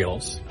specific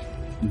skills.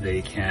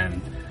 They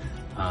can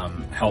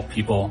help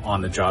people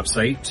on the job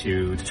site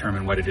to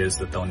determine what it is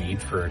that they'll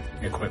need for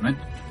equipment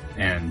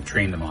and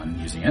train them on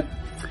using it.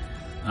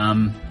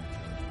 A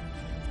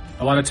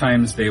lot of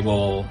times they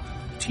will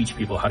teach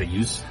people how to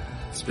use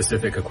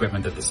specific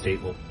equipment that the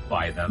state will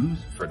buy them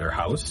for their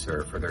house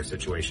or for their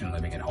situation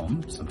living at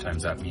home.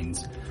 Sometimes that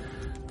means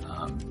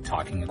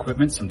talking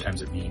equipment.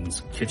 Sometimes it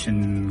means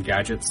kitchen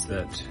gadgets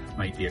that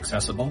might be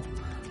accessible.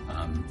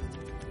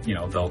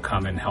 They'll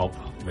come and help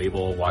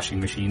label washing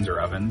machines or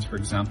ovens, for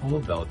example.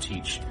 They'll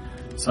teach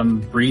some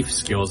brief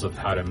skills of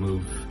how to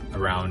move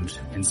around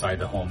inside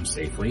the home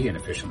safely and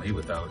efficiently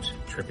without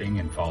tripping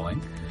and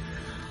falling.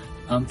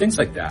 Things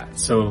like that.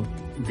 So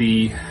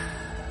the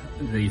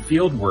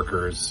field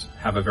workers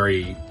have a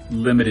very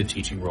limited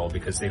teaching role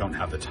because they don't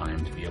have the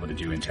time to be able to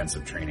do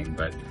intensive training,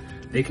 but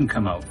they can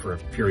come out for a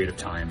period of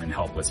time and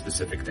help with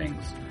specific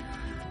things.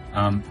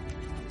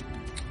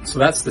 So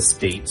that's the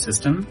state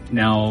system.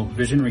 Now,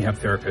 vision rehab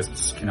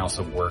therapists can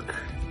also work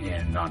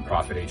in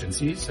nonprofit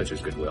agencies such as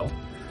Goodwill.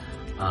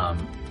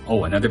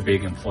 Another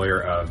big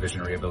employer of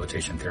vision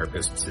rehabilitation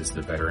therapists is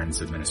the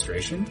Veterans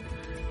Administration.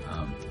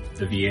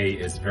 The VA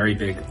is very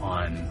big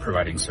on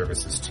providing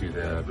services to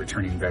the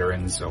returning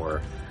veterans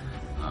or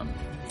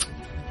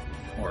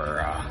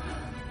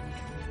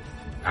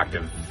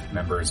active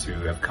members who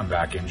have come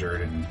back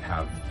injured and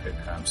have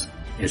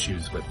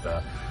issues with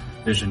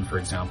vision, for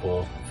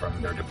example,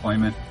 from their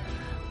deployment.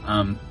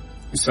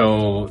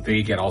 So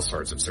they get all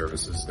sorts of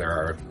services. There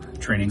are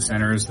training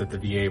centers that the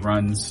VA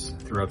runs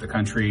throughout the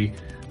country.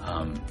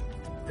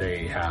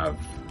 They have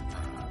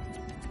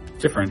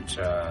different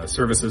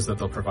services that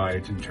they'll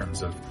provide in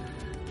terms of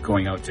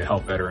going out to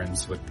help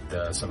veterans with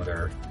some of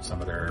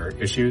their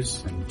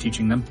issues and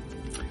teaching them.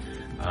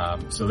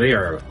 So they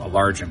are a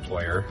large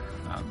employer,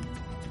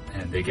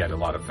 and they get a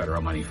lot of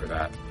federal money for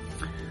that.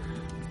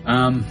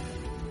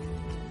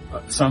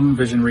 Some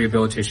vision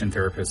rehabilitation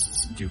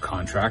therapists do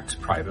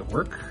contract private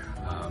work.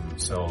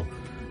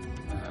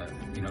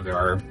 There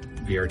are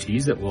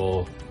VRTs that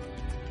will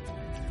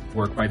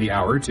work by the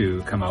hour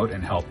to come out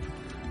and help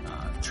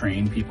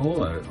train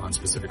people on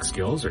specific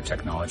skills or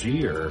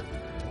technology or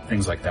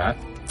things like that.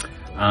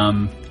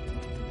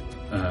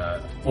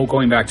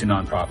 Going back to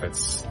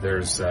nonprofits,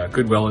 there's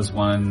Goodwill is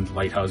one,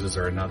 Lighthouses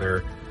are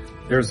another.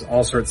 There's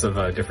all sorts of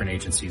different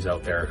agencies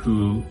out there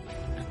who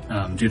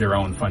do their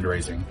own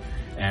fundraising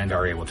and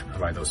are able to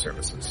provide those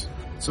services.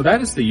 So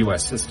that is the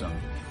U.S. system.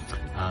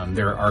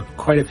 There are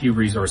quite a few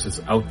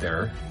resources out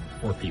there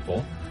for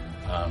people.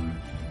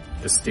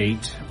 The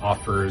state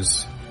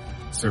offers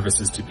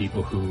services to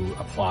people who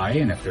apply,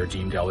 and if they're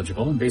deemed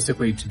eligible, and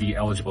basically to be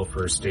eligible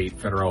for state,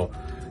 federal,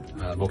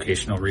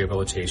 vocational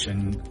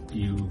rehabilitation,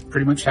 you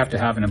pretty much have to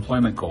have an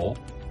employment goal,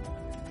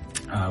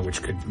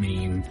 which could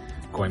mean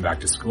going back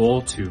to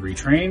school to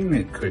retrain.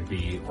 It could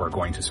be, or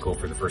going to school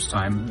for the first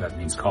time, that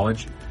means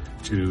college,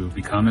 to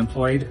become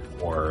employed,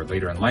 or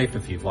later in life,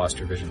 if you've lost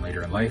your vision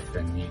later in life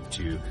and need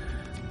to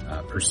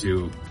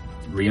pursue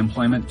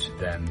re-employment,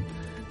 then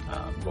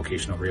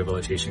vocational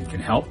rehabilitation can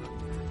help.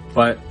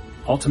 But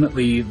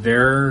ultimately,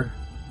 their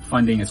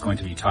funding is going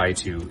to be tied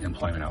to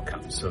employment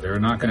outcomes. So they're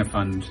not going to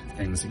fund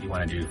things that you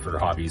want to do for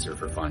hobbies or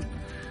for fun.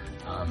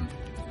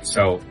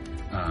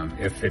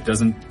 If it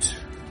doesn't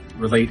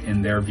relate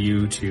in their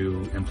view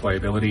to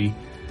employability,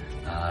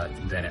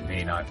 then it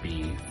may not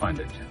be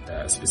funded,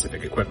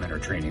 specific equipment or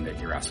training that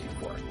you're asking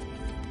for.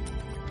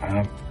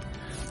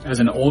 As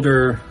an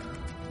older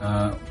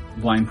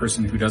blind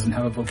person who doesn't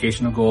have a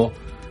vocational goal,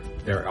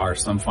 there are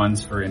some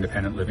funds for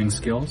independent living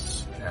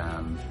skills.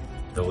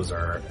 Those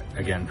are,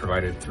 again,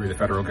 provided through the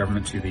federal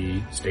government to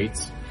the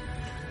states.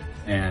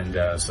 And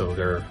so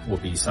there will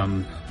be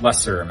some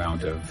lesser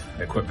amount of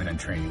equipment and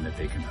training that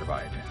they can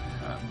provide.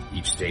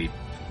 Each state,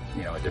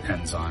 it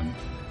depends on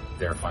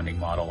their funding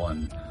model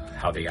and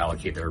how they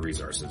allocate their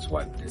resources,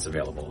 what is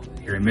available.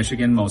 Here in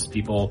Michigan, most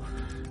people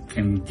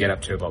can get up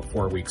to about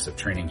 4 weeks of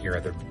training here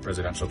at the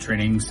residential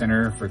training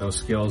center for those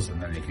skills, and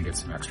then they can get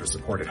some extra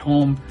support at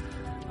home.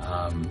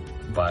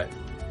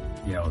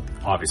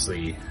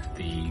 Obviously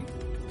the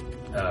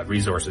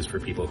resources for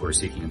people who are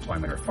seeking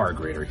employment are far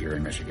greater here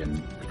in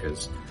Michigan,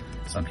 because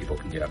some people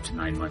can get up to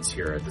 9 months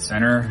here at the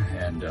center,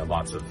 and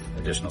lots of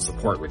additional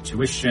support with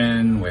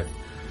tuition, with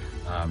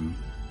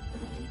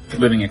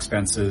living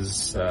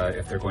expenses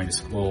if they're going to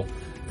school,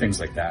 things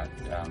like that.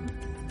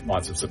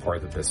 Lots of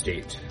support that the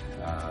state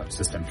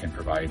system can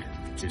provide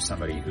to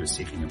somebody who's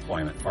seeking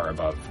employment, far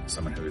above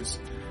someone who's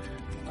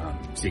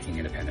seeking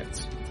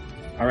independence.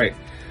 All right.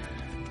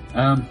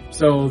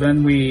 So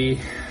then we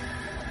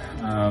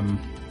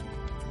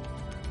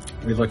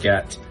look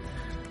at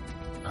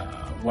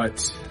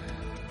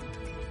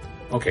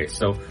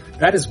so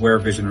that is where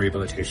vision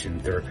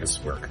rehabilitation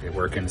therapists work. They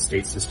work in the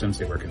state systems,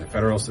 they work in the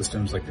federal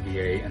systems like the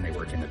VA, and they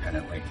work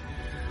independently.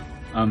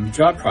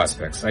 Job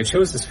prospects. I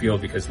chose this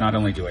field because not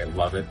only do I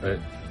love it, but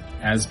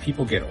as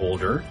people get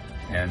older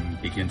and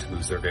begin to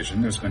lose their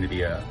vision, there's going to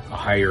be a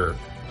higher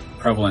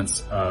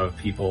prevalence of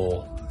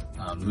people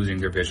losing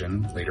their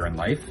vision later in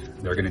life.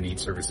 They're going to need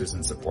services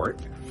and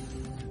support.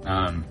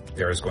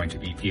 There is going to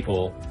be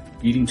people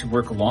needing to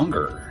work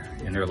longer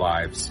in their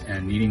lives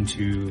and needing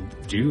to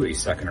do a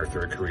second or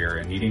third career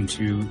and needing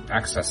to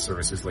access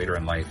services later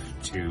in life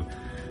to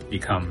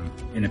become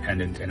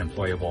independent and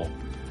employable.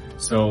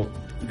 So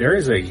there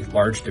is a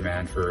large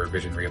demand for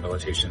vision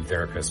rehabilitation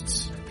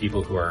therapists,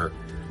 people who are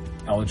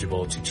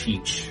eligible to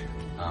teach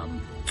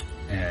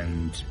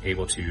and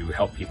able to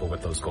help people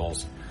with those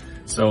goals.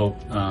 So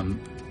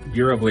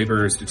Bureau of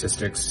Labor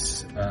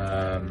Statistics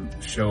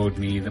showed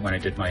me that when I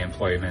did my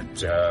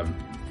employment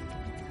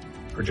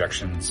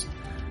projections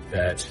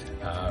that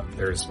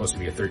there's supposed to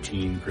be a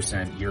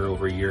 13%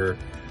 year-over-year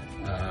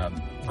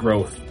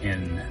growth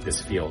in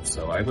this field.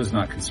 So I was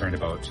not concerned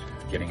about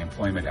getting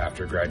employment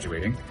after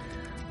graduating,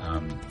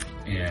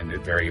 and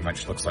it very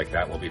much looks like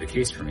that will be the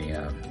case for me.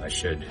 I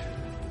should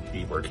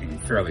be working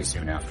fairly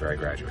soon after I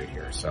graduate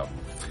here. So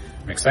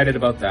I'm excited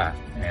about that,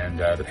 and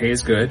the pay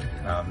is good.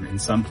 In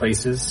some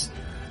places,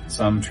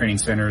 some training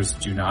centers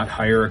do not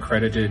hire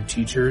accredited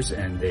teachers,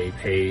 and they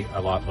pay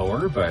a lot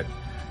lower, but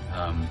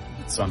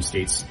some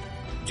states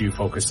do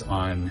focus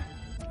on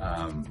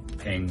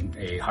paying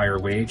a higher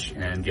wage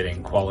and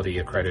getting quality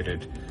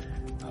accredited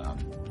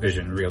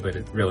vision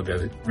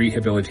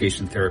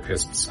rehabilitation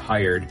therapists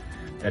hired.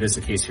 That is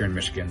the case here in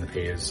Michigan. The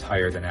pay is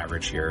higher than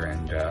average here,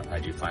 and I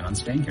do plan on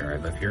staying here.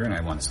 I live here, and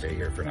I want to stay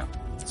here for now.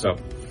 So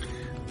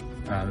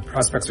the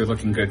prospects are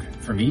looking good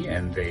for me,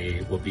 and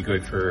they will be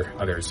good for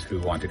others who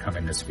want to come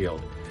in this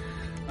field.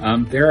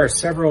 There are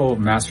several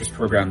master's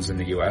programs in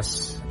the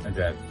U.S.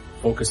 that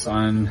focus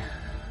on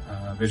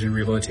vision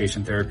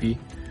rehabilitation therapy.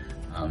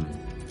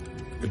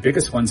 The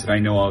biggest ones that I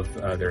know of,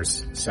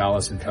 there's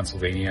Salus in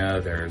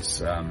Pennsylvania.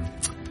 There's,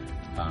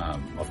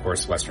 of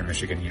course, Western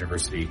Michigan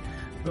University.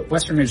 But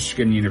Western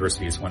Michigan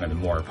University is one of the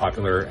more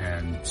popular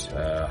and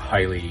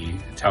highly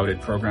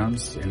touted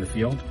programs in the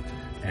field.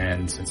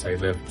 And since I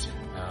lived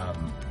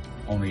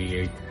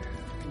only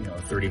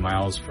 30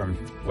 miles from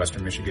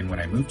Western Michigan when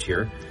I moved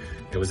here,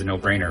 it was a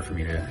no-brainer for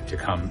me to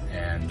come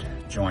and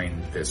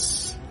join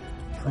this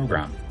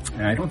program.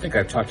 And I don't think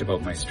I've talked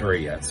about my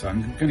story yet, so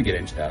I'm going to get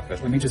into that,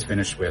 but let me just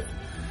finish with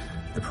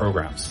the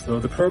programs. So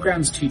the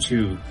programs teach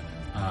you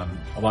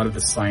a lot of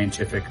the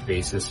scientific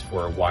basis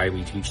for why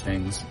we teach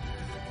things,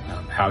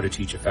 how to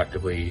teach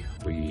effectively.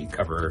 We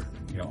cover,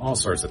 all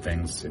sorts of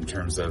things in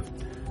terms of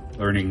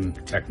learning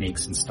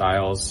techniques and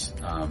styles,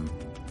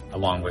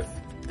 along with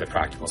the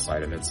practical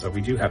side of it. So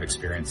we do have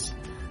experience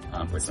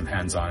with some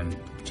hands-on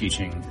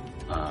teaching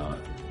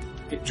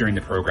during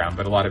the program,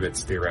 but a lot of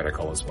it's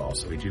theoretical as well.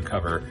 So we do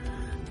cover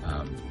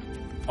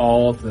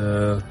all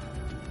the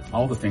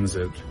things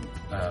that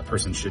a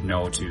person should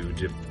know to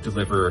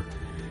deliver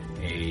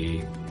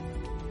a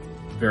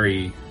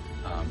very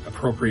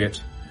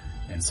appropriate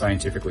and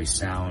scientifically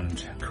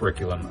sound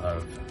curriculum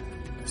of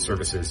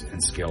services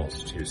and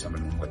skills to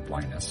someone with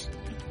blindness.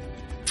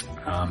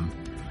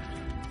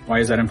 Why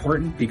is that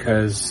important?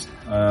 Because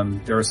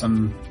there are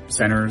some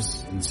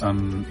centers and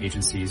some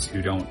agencies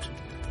who don't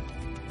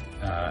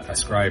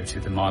ascribe to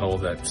the model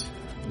that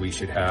we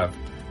should have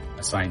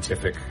a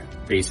scientific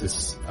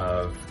basis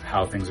of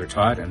how things are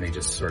taught, and they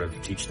just sort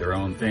of teach their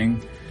own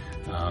thing.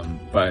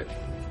 But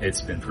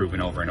it's been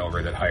proven over and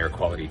over that higher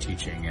quality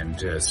teaching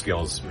and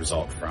skills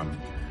result from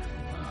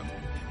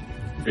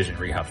vision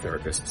rehab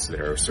therapists that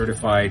are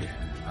certified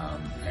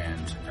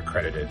and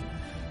accredited.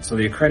 So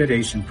the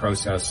accreditation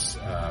process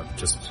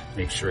just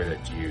makes sure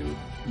that you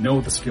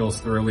know the skills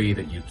thoroughly,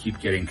 that you keep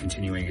getting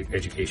continuing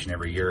education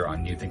every year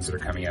on new things that are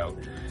coming out,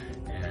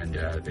 and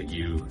that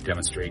you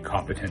demonstrate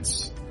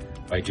competence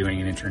by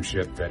doing an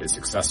internship that is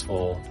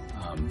successful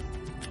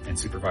and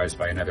supervised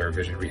by another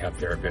vision rehab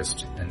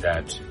therapist, and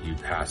that you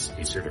pass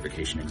a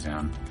certification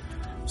exam.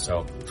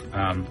 So,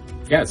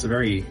 it's a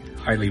very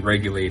highly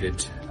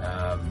regulated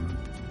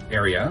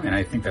area, and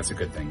I think that's a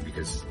good thing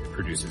because it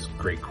produces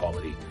great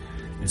quality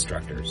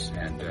instructors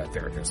and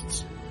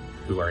therapists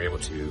who are able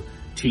to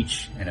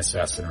teach and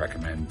assess and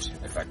recommend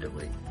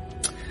effectively.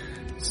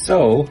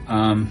 So,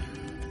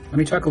 let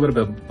me talk a little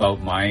bit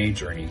about my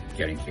journey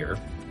getting here.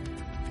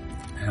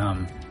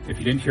 If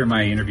you didn't hear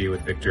my interview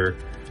with Victor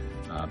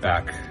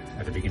back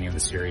at the beginning of the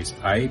series,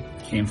 I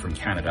came from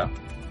Canada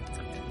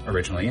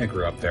originally. I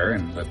grew up there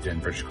and lived in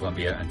British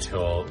Columbia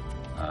until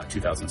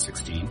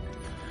 2016.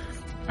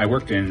 I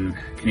worked in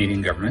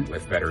Canadian government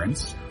with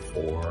veterans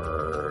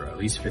for at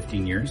least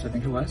 15 years, I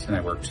think it was, and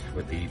I worked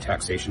with the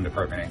taxation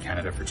department in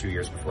Canada for 2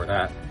 years before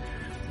that.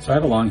 So I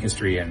have a long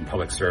history in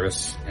public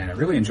service, and I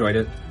really enjoyed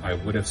it. I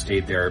would have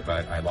stayed there,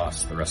 but I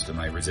lost the rest of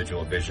my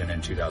residual vision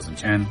in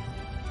 2010.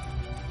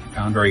 I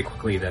found very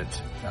quickly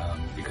that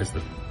because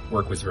the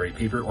work was very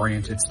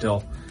paper-oriented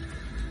still,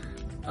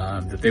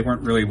 that they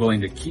weren't really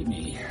willing to keep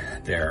me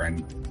there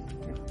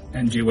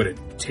and do what it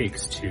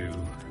takes to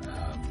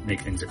make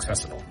things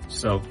accessible.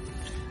 So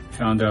I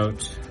found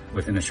out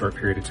within a short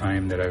period of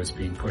time that I was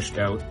being pushed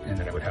out and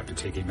that I would have to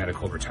take a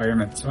medical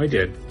retirement. So I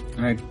did,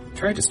 and I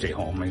tried to stay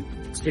home.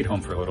 I stayed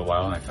home for a little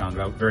while, and I found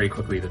out very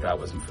quickly that that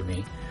wasn't for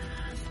me.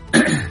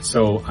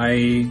 So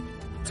I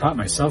taught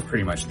myself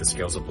pretty much the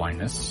skills of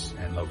blindness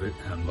and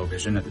low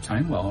vision at the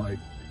time. Well, I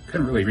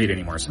couldn't really read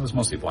anymore, so it was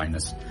mostly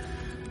blindness.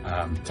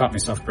 Taught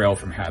myself Braille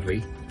from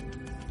Hadley.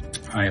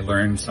 I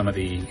learned some of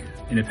the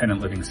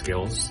independent living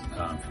skills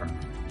from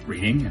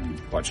reading and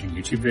watching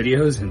YouTube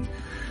videos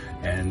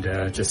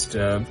and just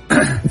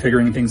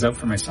figuring things out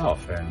for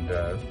myself. And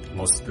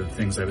most of the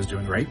things I was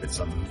doing right, but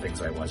some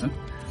things I wasn't.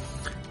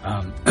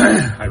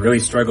 I really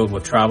struggled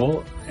with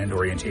travel and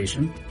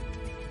orientation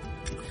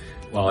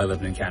while I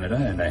lived in Canada,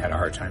 and I had a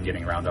hard time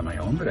getting around on my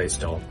own, but I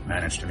still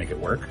managed to make it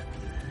work.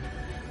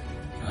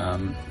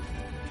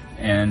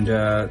 And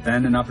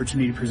then an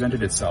opportunity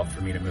presented itself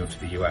for me to move to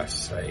the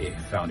U.S. I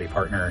found a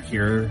partner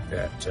here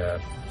that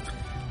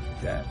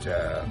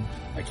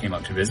I came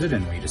out to visit,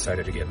 and we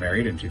decided to get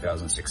married in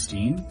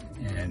 2016.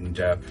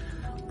 And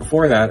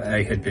before that,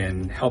 I had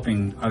been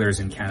helping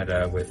others in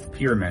Canada with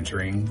peer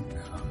mentoring.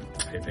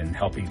 I had been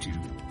helping to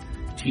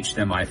teach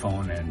them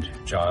iPhone and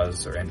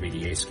JAWS or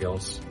NVDA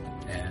skills,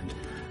 and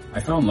I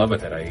fell in love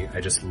with it. I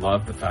just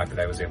loved the fact that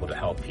I was able to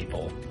help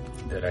people,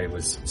 that I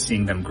was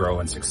seeing them grow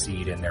and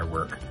succeed in their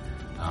work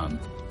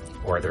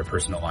or their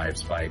personal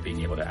lives by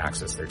being able to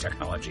access their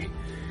technology.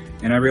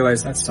 And I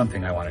realized that's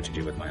something I wanted to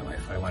do with my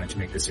life. I wanted to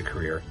make this a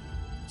career.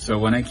 So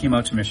when I came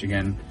out to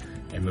Michigan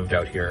and moved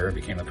out here,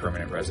 became a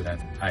permanent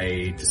resident,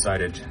 I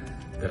decided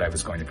that I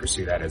was going to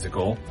pursue that as a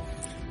goal.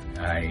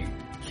 I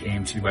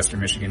came to Western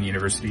Michigan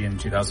University in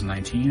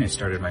 2019. I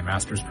started my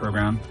master's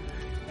program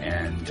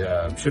and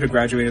should have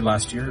graduated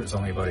last year. It was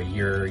only about a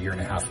year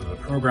and a half of a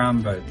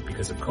program, but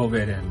because of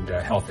COVID and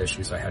health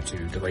issues, I had to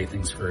delay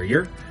things for a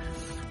year.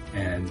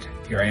 And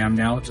here I am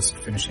now, just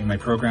finishing my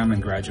program and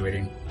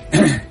graduating,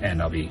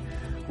 and I'll be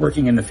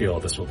working in the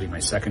field. This will be my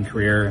second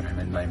career, and I'm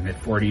in my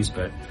mid-40s,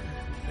 but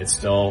it's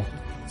still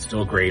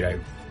great. I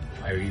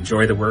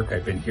enjoy the work.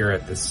 I've been here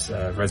at this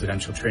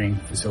residential training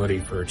facility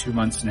for 2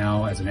 months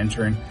now as an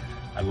intern.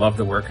 I love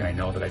the work, and I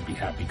know that I'd be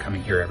happy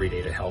coming here every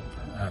day to help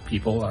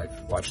people.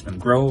 I've watched them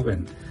grow,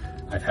 and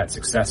I've had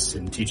success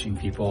in teaching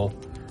people.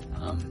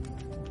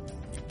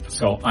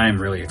 So I'm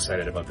really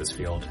excited about this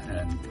field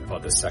and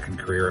about this second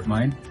career of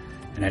mine.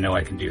 And I know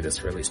I can do this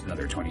for at least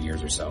another 20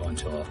 years or so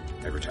until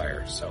I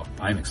retire. So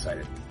I'm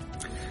excited.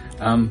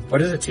 What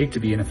does it take to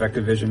be an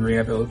effective vision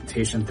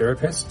rehabilitation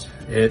therapist?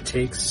 It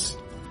takes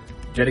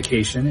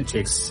dedication. It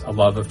takes a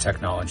love of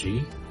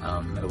technology.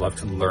 I love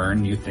to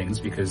learn new things,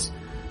 because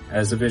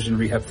as a vision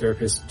rehab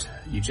therapist,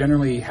 you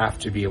generally have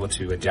to be able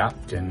to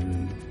adapt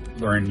and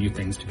learn new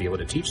things to be able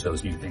to teach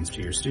those new things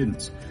to your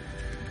students.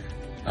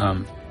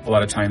 A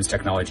lot of times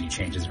technology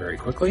changes very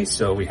quickly,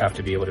 so we have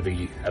to be able to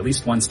be at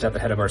least one step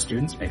ahead of our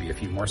students. Maybe a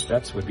few more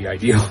steps would be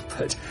ideal,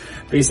 but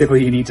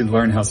basically you need to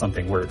learn how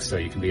something works so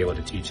you can be able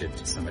to teach it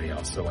to somebody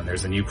else. So when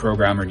there's a new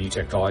program or new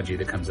technology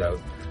that comes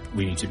out,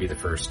 we need to be the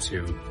first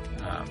to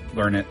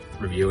learn it,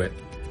 review it,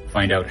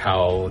 find out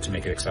how to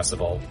make it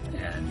accessible,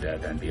 and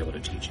then be able to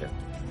teach it.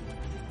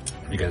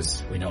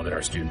 Because we know that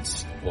our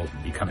students will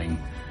be coming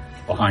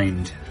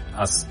behind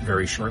us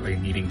very shortly,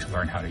 needing to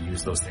learn how to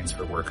use those things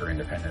for work or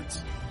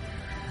independence.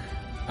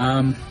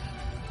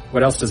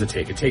 What else does it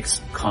take? It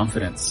takes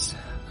confidence.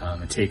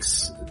 It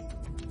takes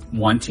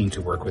wanting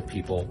to work with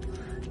people.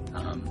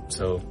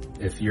 So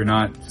if you're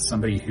not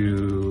somebody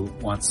who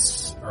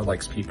wants or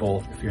likes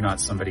people, if you're not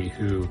somebody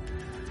who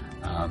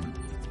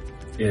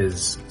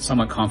is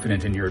somewhat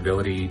confident in your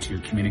ability to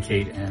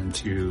communicate and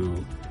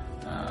to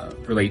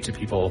relate to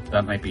people,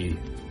 that might be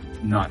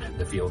not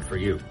the field for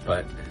you.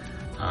 But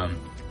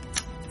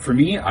for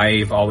me,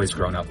 I've always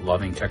grown up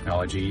loving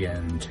technology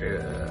and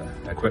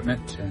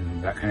equipment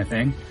and that kind of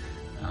thing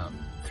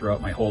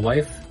throughout my whole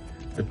life.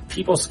 The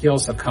people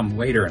skills have come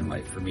later in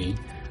life for me.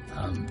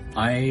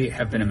 I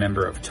have been a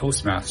member of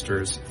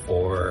Toastmasters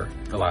for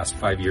the last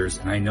 5 years,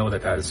 and I know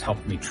that that has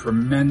helped me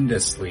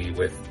tremendously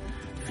with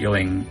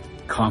feeling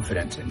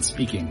confident in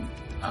speaking.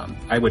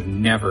 I would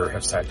never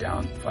have sat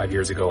down 5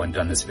 years ago and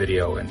done this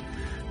video and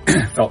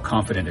felt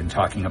confident in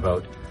talking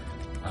about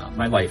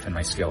my life and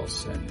my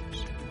skills and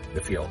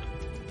the field.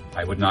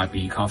 I would not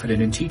be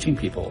confident in teaching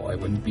people. I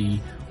wouldn't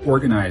be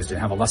organized and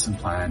have a lesson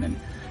plan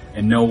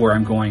and know where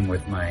I'm going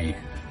with my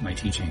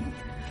teaching.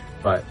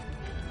 But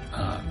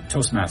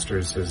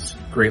Toastmasters has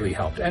greatly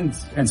helped, and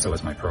so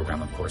has my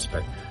program, of course,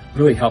 but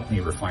really helped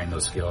me refine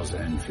those skills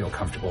and feel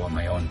comfortable in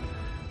my own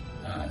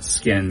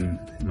skin,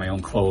 in my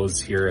own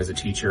clothes here as a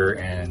teacher,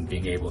 and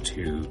being able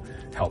to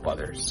help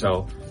others.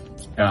 So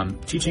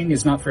teaching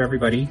is not for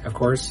everybody, of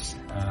course.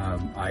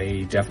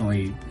 I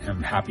definitely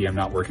am happy I'm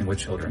not working with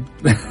children,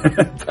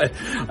 but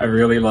I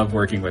really love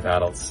working with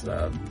adults,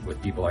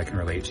 with people I can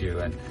relate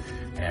to,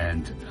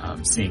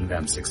 and seeing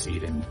them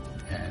succeed and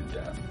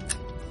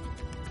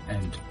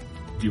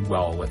do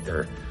well with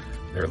their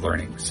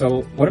learning.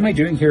 So what am I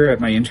doing here at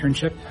my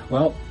internship?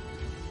 Well,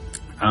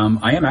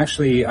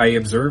 I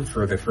observed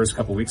for the first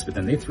couple weeks, but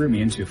then they threw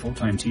me into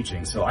full-time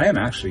teaching. So I am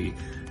actually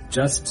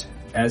just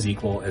as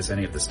equal as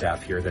any of the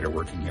staff here that are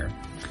working here.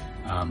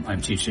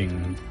 I'm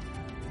teaching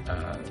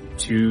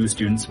 2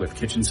 students with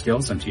kitchen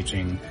skills. I'm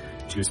teaching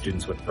 2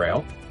 students with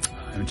Braille.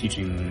 I'm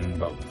teaching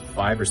about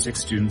 5 or 6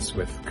 students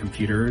with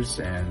computers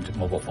and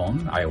mobile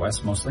phone,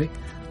 iOS mostly,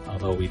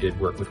 although we did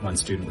work with 1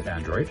 student with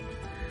Android.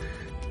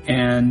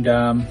 And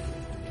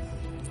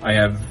I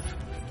have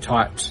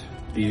taught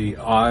the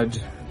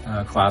odd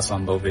class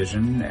on low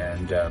vision,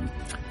 and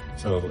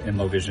so in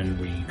low vision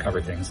we cover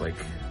things like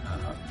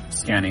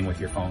scanning with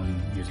your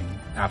phone using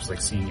apps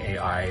like Seeing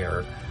AI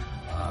or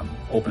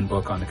Open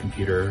Book on the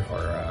computer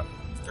or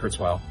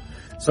Kurzweil.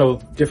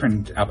 So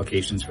different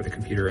applications for the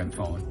computer and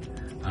phone,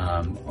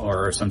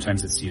 or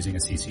sometimes it's using a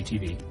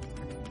CCTV,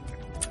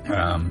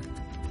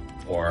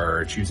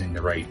 or choosing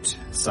the right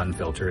sun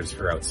filters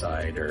for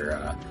outside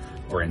or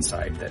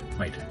inside that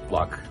might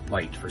block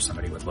light for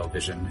somebody with low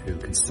vision who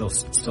can still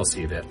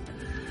see a bit.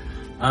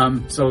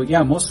 So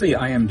yeah, mostly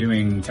I am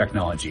doing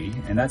technology,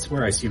 and that's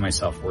where I see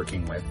myself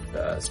working with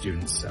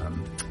students.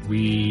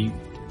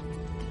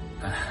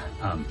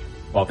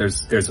 Well,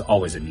 there's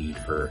always a need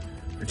for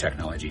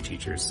technology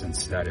teachers,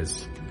 since that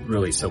is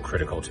really so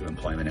critical to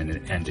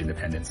employment and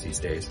independence these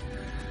days.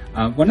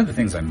 One of the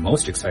things I'm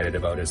most excited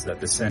about is that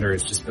the center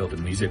has just built a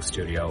music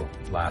studio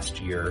last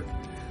year,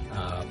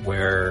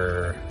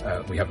 where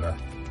we have a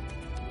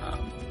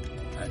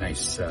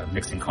nice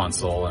mixing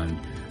console and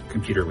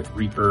computer with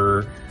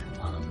Reaper.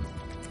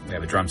 We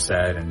have a drum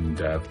set and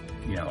a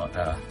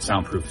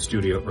soundproof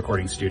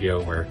recording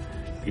studio where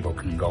people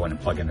can go in and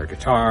plug in their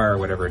guitar or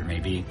whatever it may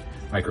be,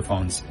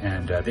 microphones,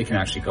 and they can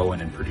actually go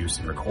in and produce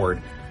and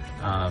record.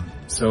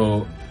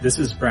 So this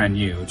is brand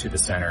new to the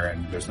center,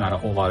 and there's not a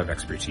whole lot of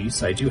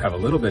expertise. I do have a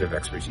little bit of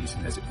expertise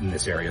in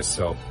this area,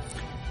 so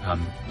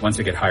once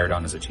I get hired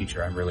on as a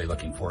teacher, I'm really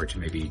looking forward to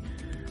maybe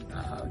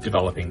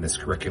developing this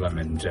curriculum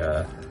and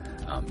the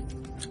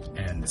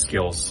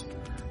skills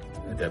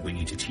that we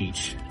need to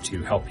teach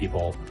to help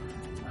people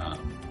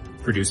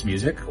produce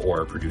music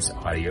or produce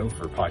audio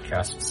for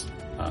podcasts,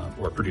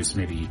 or produce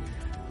maybe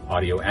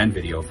audio and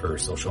video for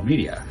social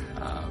media,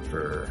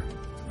 for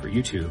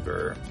YouTube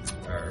or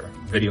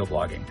video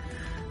blogging.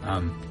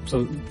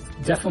 So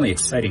definitely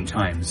exciting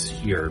times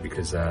here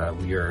because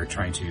we are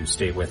trying to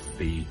stay with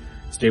the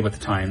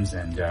times,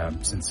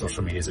 and since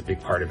social media is a big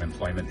part of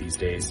employment these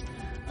days,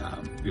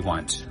 we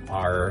want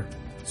our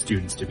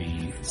students to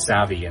be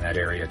savvy in that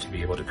area to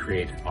be able to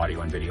create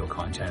audio and video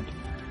content,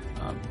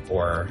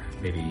 or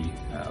maybe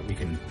we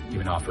can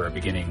even offer a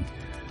beginning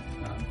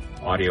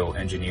audio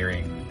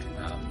engineering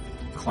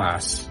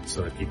class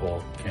so that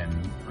people can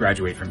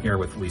graduate from here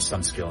with at least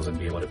some skills and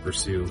be able to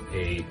pursue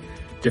a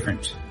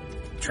different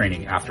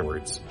training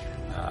afterwards,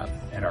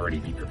 and already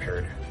be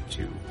prepared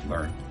to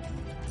learn.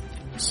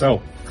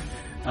 So,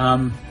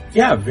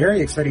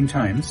 very exciting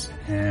times,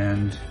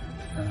 and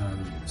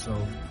so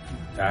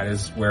that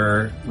is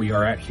where we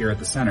are at here at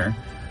the center.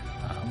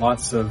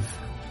 Lots of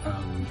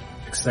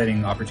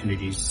exciting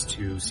opportunities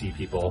to see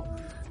people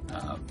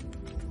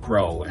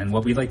grow, and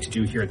what we like to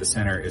do here at the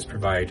center is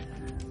provide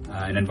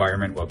an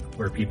environment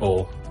where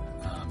people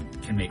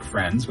can make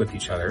friends with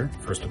each other,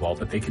 first of all,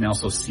 but they can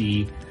also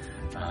see,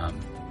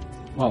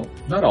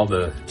 not all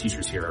the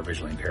teachers here are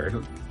visually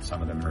impaired.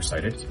 Some of them are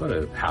sighted. It's about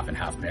a half and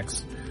half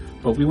mix.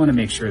 But we want to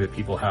make sure that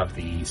people have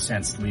the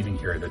sense leaving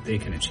here that they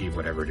can achieve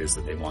whatever it is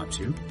that they want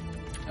to.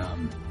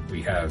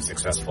 We have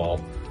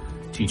successful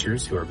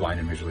teachers who are blind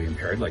and visually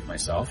impaired, like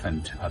myself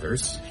and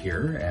others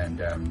here,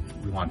 and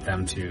we want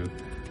them to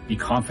be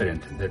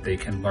confident that they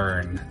can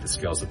learn the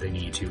skills that they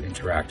need to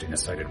interact in a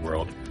sighted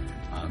world,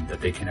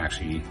 that they can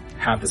actually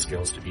have the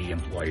skills to be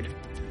employed.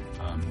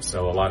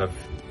 So a lot of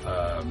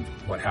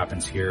what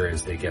happens here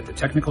is they get the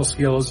technical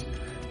skills,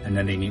 and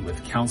then they meet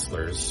with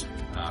counselors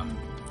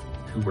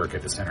who work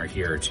at the center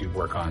here to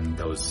work on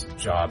those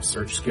job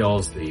search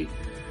skills, the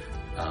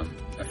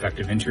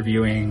effective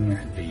interviewing,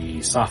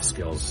 the soft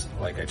skills,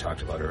 like I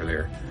talked about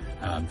earlier,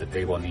 that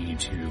they will need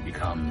to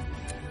become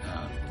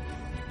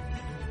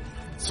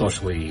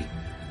socially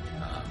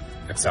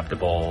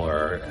acceptable,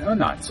 or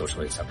not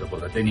socially acceptable,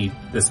 that they need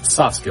the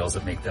soft skills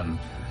that make them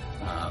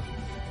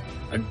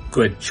a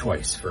good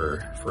choice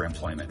for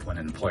employment. When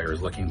an employer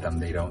is looking at them,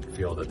 they don't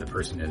feel that the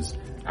person is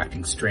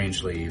acting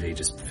strangely. They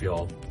just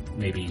feel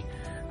maybe,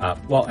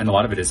 and a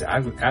lot of it is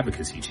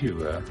advocacy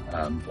too.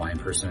 A blind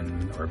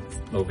person or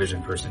low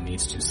vision person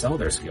needs to sell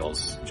their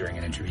skills during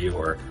an interview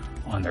or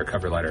on their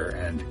cover letter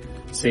and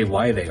say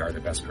why they are the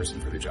best person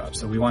for the job.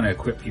 So we want to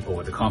equip people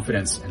with the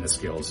confidence and the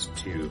skills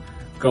to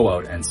go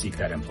out and seek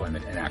that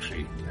employment and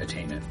actually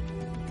attain it.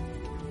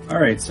 All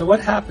right, so what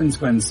happens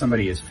when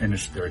somebody has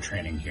finished their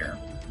training here?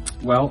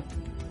 Well,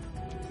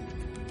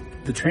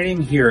 the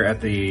training here at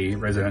the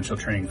residential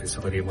training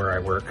facility where I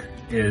work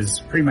is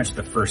pretty much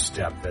the first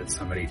step that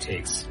somebody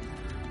takes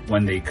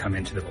when they come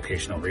into the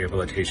vocational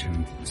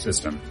rehabilitation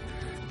system.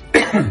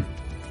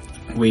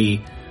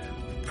 We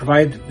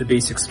provide the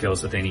basic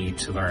skills that they need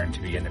to learn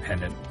to be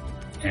independent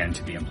and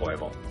to be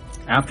employable.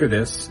 After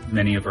this,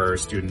 many of our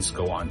students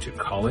go on to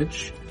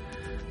college,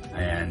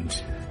 and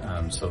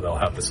so they'll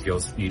have the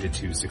skills needed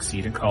to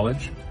succeed at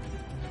college,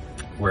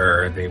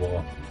 where they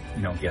will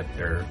get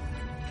their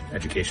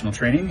educational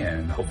training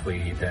and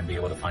hopefully then be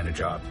able to find a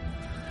job.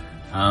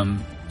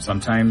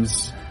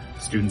 Sometimes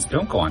students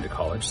don't go on to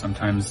college.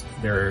 Sometimes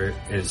there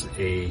is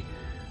they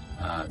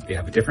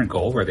have a different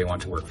goal where they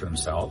want to work for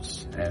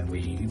themselves, and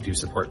we do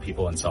support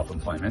people in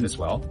self-employment as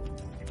well.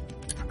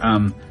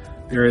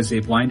 There is a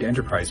blind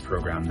enterprise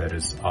program that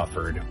is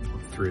offered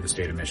through the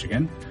state of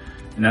Michigan,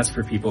 and that's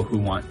for people who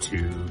want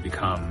to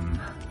become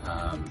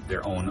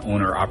their own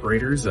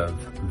owner-operators of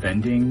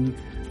vending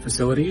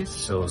facilities.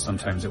 So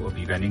sometimes it will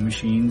be vending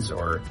machines,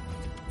 or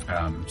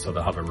so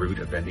they'll have a route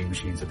of vending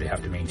machines that they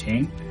have to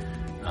maintain,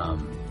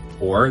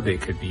 or they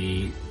could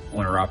be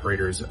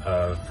owner-operators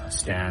of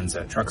stands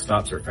at truck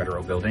stops or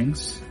federal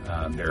buildings.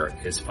 There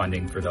is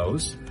funding for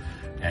those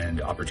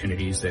and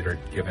opportunities that are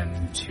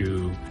given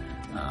to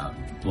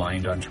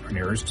blind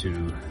entrepreneurs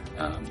to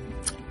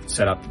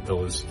set up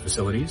those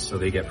facilities, so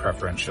they get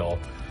preferential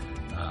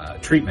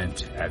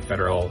treatment at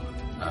federal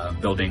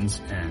buildings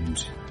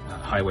and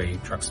highway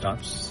truck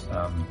stops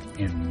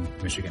in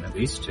Michigan at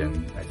least,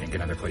 and I think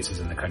in other places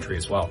in the country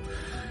as well.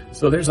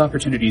 So there's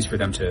opportunities for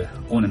them to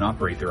own and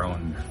operate their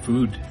own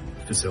food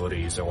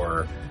facilities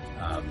or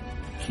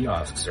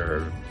kiosks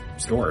or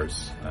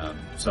stores.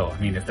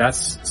 If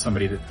that's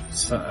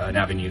an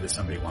avenue that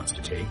somebody wants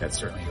to take, that's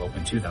certainly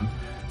open to them.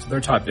 So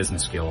they're taught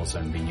business skills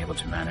and being able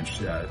to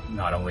manage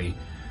not only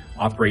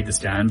operate the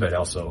stand, but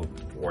also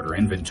order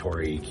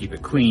inventory, keep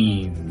it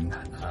clean,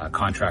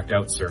 contract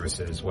out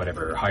services,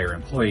 whatever, hire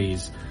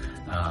employees,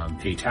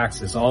 pay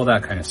taxes, all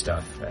that kind of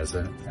stuff as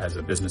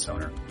a business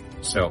owner.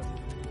 So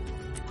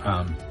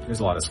there's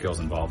a lot of skills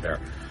involved there.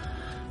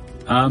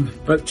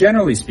 But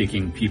generally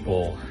speaking,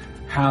 people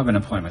have an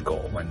employment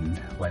goal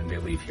when they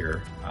leave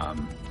here,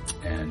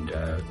 and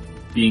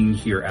being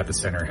here at the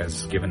center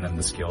has given them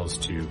the skills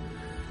to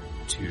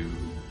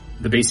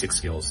the basic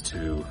skills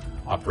to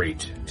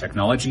operate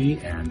technology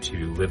and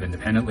to live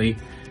independently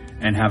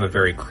and have a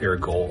very clear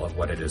goal of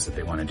what it is that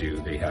they want to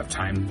do. They have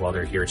time while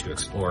they're here to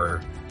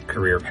explore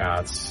career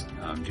paths,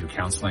 do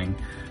counseling.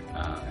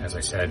 As I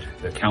said,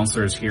 the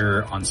counselors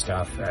here on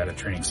staff at a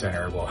training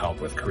center will help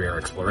with career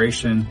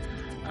exploration,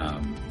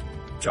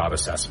 job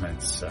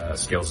assessments,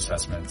 skills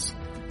assessments,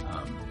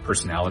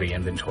 personality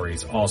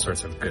inventories, all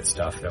sorts of good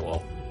stuff that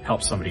will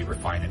help somebody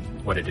refine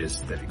what it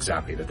is that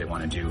exactly that they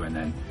want to do. And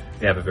then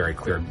they have a very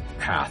clear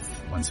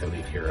path once they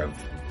leave here of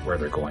where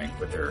they're going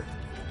with their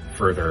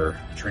further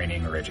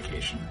training or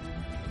education.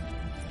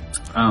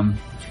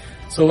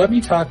 So let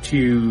me talk to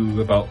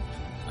you about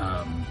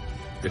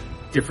the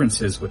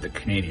differences with the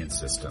Canadian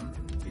system,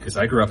 because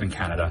I grew up in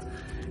Canada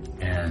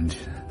and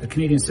the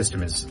Canadian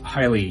system is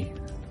highly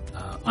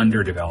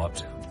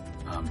underdeveloped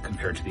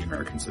compared to the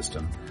American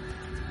system.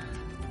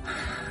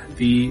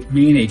 The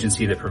main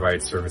agency that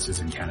provides services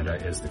in Canada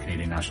is the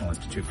Canadian National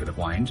Institute for the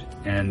Blind,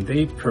 and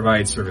they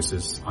provide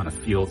services on a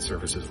field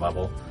services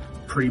level.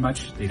 Pretty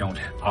much, they don't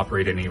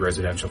operate any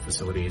residential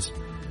facilities.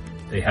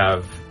 They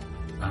have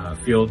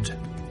field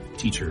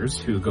teachers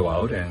who go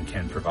out and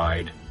can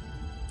provide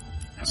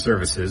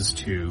services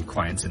to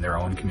clients in their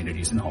own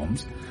communities and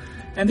homes.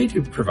 And they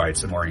do provide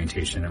some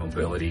orientation and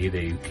mobility.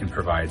 They can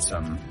provide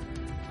some,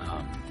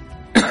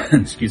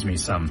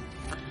 some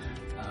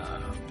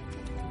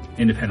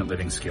independent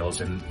living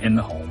skills in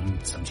the home,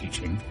 some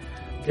teaching.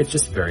 It's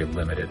just very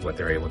limited what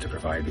they're able to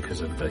provide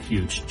because of the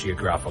huge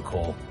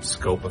geographical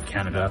scope of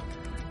Canada,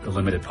 the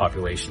limited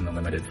population, the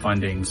limited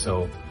funding.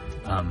 So,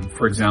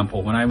 for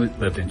example, when I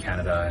lived in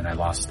Canada and I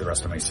lost the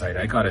rest of my sight,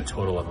 I got a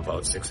total of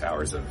about 6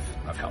 hours of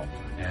help.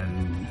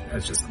 And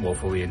that's just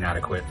woefully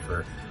inadequate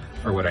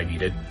for what I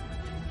needed.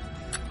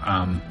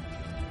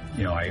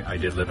 I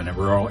did live in a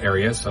rural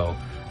area, so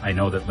I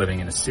know that living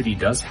in a city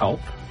does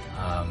help.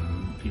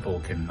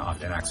 People can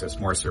often access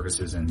more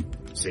services in,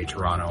 say,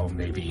 Toronto,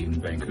 maybe in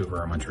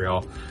Vancouver or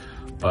Montreal,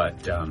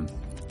 but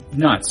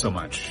not so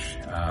much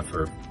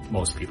for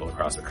most people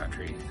across the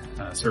country.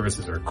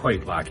 Services are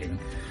quite lacking.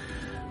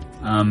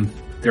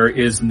 There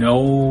is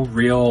no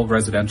real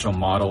residential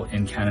model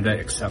in Canada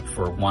except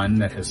for one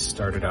that has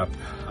started up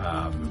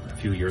a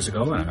few years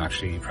ago, and I'm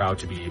actually proud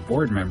to be a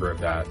board member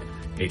of that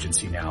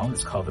agency now.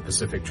 It's called the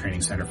Pacific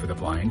Training Center for the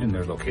Blind, and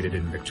they're located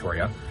in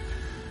Victoria.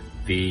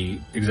 The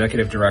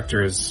executive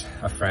director is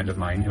a friend of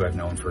mine who I've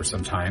known for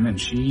some time,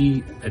 and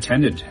she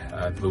attended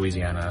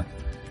Louisiana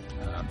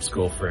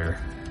School for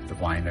the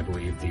Blind, I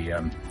believe,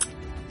 the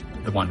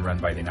one run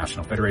by the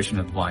National Federation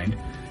of the Blind.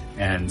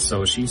 And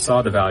so she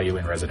saw the value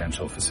in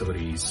residential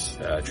facilities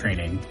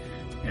training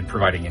and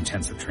providing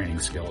intensive training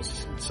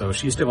skills. So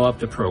she's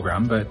developed a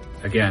program, but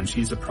again,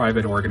 she's a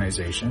private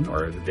organization,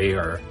 or they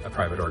are a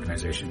private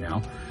organization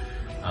now.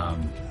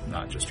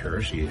 Not just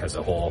her, she has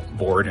a whole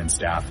board and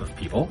staff of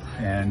people,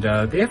 and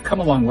they have come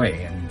a long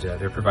way, and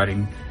they're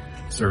providing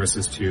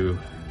services to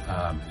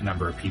a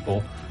number of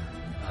people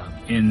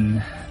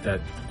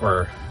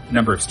or a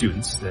number of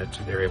students that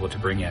they're able to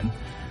bring in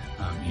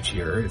each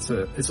year. It's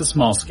a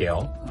small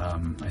scale.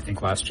 I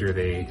think last year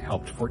they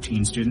helped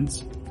 14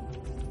 students,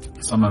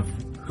 some of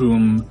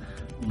whom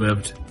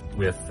lived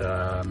with,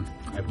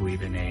 I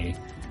believe, in a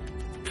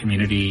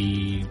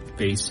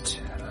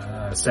community-based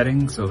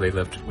setting. So they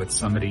lived with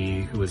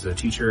somebody who was a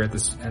teacher at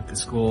the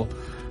school.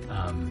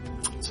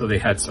 So they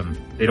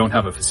don't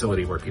have a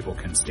facility where people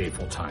can stay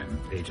full time.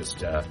 They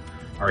just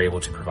are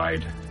able to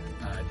provide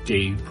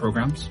day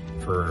programs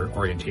for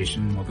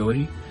orientation and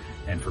mobility,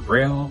 and for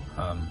Braille,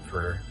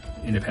 for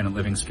independent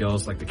living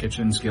skills like the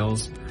kitchen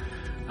skills.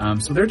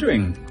 So they're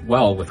doing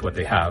well with what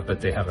they have,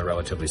 but they have a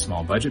relatively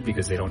small budget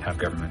because they don't have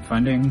government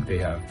funding. They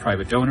have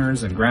private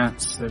donors and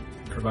grants that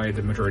provide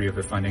the majority of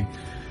their funding.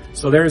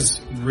 So there's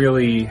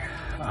really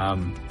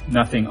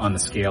nothing on the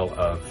scale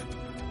of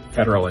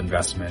federal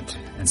investment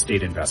and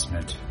state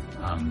investment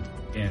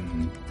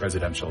in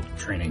residential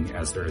training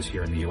as there is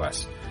here in the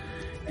U.S.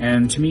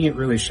 And to me, it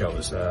really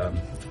shows.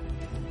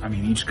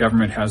 Each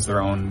government has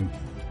their own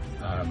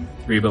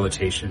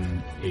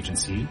rehabilitation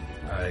agency.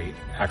 I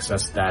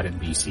accessed that in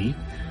BC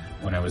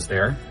when I was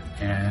there,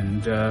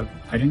 and I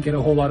didn't get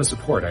a whole lot of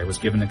support. I was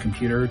given a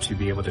computer to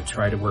be able to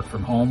try to work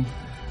from home,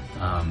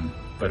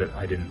 but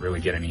I didn't really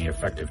get any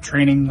effective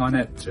training on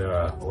it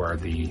or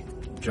the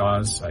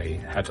JAWS. I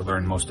had to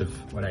learn most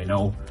of what I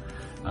know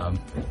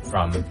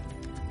from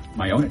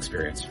my own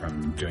experience,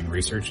 from doing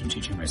research and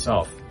teaching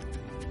myself.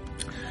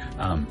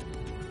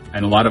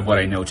 And a lot of what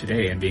I know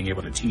today and being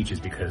able to teach is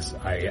because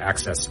I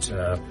accessed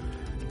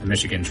the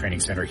Michigan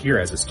Training Center here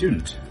as a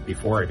student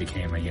before I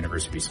became a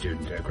university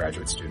student, a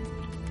graduate student.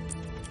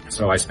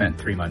 So I spent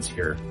 3 months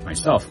here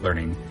myself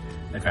learning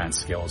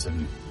advanced skills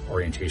in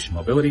orientation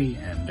mobility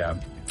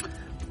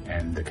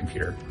and the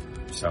computer.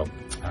 So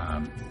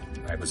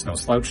I was no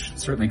slouch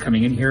certainly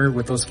coming in here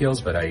with those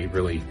skills, but I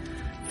really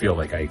feel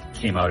like I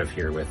came out of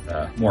here with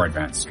more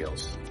advanced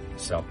skills.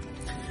 So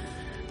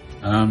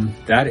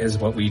that is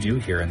what we do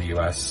here in the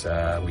U.S.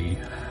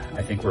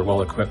 I think we're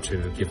well equipped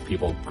to give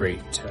people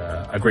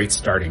a great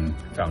starting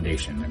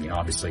foundation.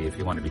 Obviously, if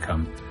you want to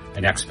become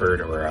an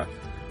expert or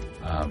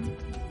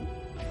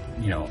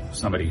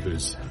somebody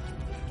who's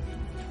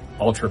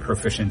ultra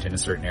proficient in a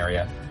certain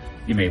area,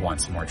 you may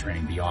want some more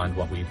training beyond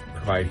what we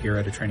provide here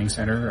at a training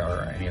center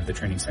or any of the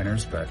training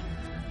centers, but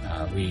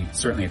we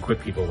certainly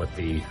equip people with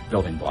the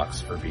building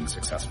blocks for being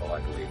successful, I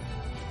believe.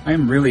 I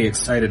am really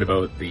excited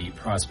about the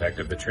prospect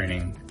of the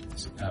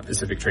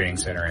Pacific Training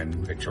Center in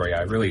Victoria.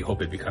 I really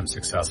hope it becomes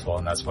successful,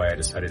 and that's why I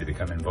decided to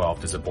become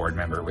involved as a board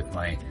member with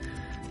my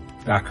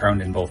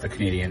background in both the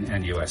Canadian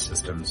and U.S.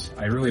 systems.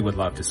 I really would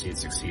love to see it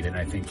succeed, and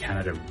I think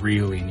Canada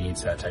really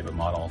needs that type of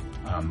model.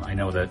 I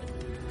know that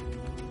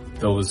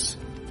those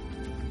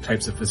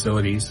types of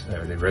facilities,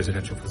 the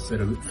residential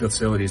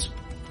facilities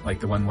like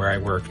the one where I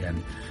work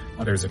and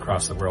others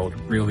across the world,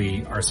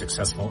 really are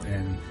successful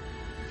in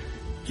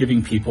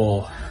giving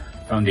people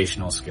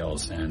foundational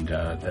skills and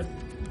that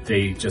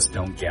they just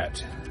don't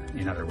get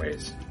in other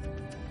ways.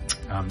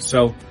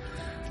 So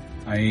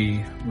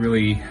I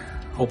really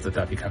hope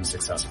that becomes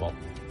successful.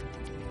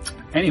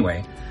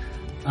 Anyway,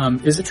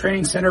 is a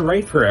training center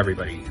right for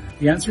everybody?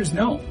 The answer is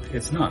no,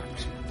 it's not.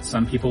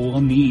 Some people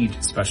will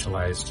need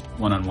specialized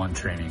one-on-one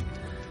training.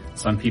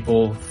 Some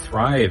people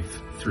thrive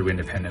through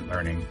independent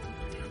learning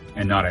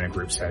and not in a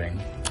group setting.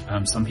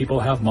 Some people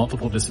have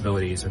multiple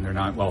disabilities and they're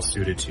not well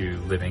suited to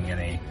living in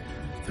a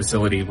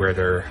facility where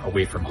they're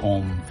away from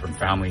home, from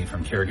family,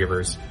 from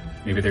caregivers.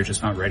 Maybe they're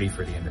just not ready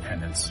for the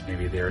independence.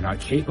 Maybe they're not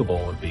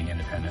capable of being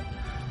independent.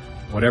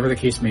 Whatever the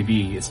case may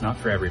be, it's not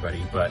for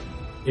everybody. But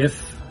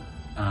if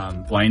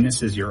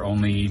blindness is your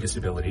only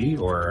disability,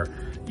 or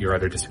your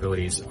other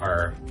disabilities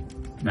are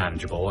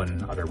manageable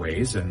in other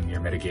ways and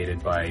you're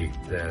mitigated by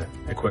the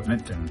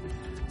equipment and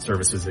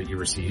services that you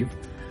receive,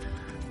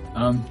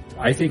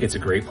 I think it's a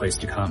great place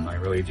to come. I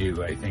really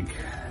do. I think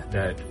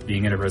that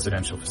being in a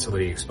residential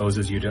facility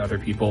exposes you to other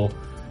people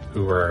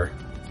who are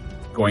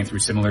going through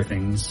similar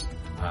things.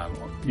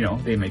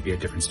 They might be at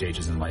different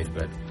stages in life,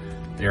 but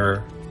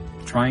they're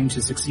trying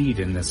to succeed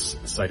in this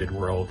sighted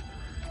world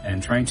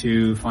and trying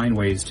to find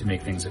ways to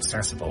make things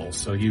accessible.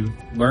 So you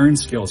learn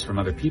skills from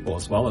other people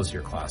as well as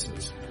your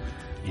classes.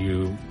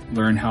 You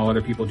learn how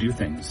other people do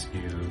things.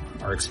 You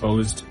are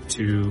exposed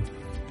to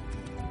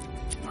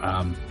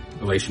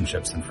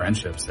relationships and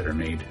friendships that are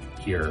made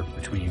here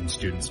between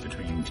students,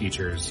 between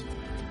teachers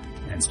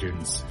and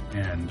students.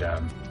 And,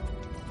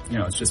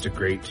 it's just a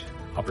great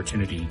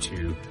opportunity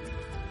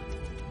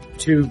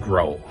to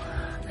grow.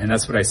 And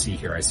that's what I see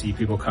here. I see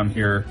people come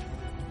here,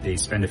 they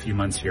spend a few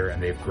months here,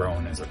 and they've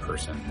grown as a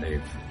person.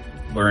 They've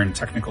learned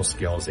technical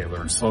skills, they've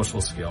learned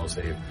social skills,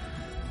 they've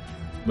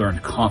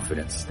learned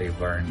confidence, they've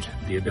learned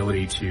the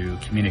ability to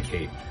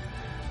communicate.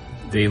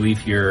 They leave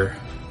here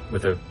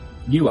with a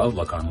new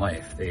outlook on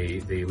life.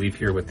 They leave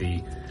here with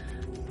the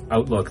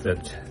outlook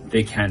that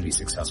they can be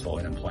successful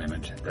in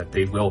employment, that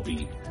they will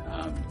be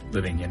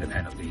living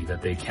independently,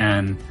 that they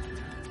can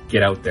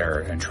get out there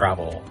and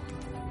travel.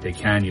 They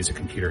can use a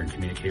computer and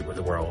communicate with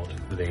the world.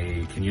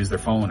 They can use their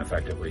phone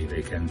effectively.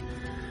 They can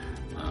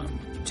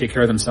take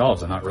care of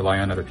themselves and not rely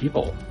on other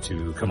people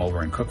to come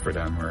over and cook for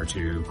them or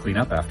to clean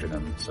up after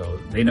them. So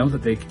they know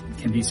that they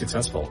can be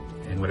successful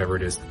in whatever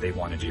it is that they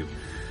want to do.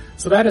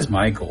 So that is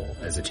my goal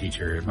as a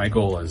teacher. My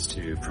goal is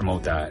to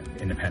promote that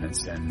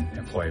independence and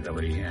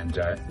employability, and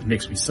it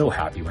makes me so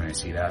happy when I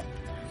see that.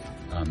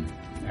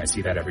 I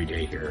see that every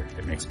day here.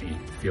 It makes me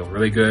feel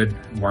really good,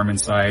 warm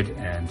inside,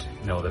 and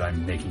know that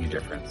I'm making a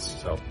difference.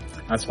 So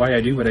that's why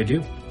I do what I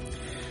do.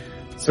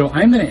 So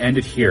I'm going to end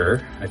it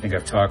here. I think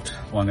I've talked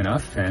long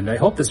enough, and I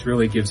hope this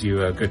really gives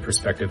you a good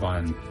perspective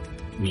on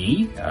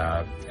me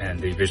and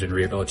the vision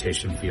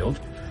rehabilitation field,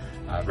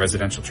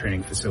 residential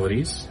training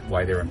facilities,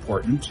 why they're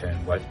important,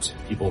 and what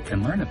people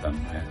can learn at them.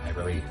 And I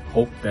really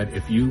hope that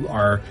if you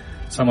are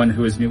someone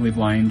who is newly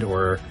blind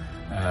or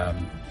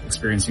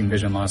experiencing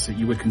vision loss, that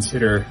you would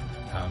consider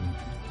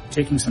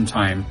taking some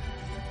time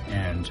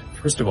and,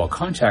 first of all,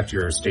 contact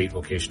your state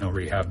vocational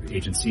rehab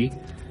agency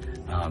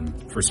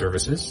for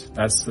services.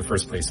 That's the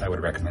first place I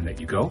would recommend that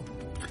you go.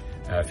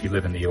 If you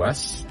live in the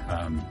U.S.,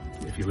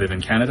 if you live in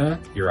Canada,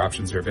 your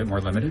options are a bit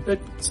more limited, but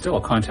still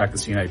contact the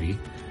CNIV,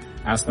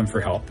 ask them for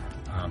help.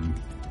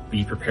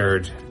 Be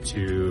prepared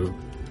to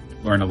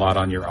learn a lot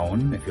on your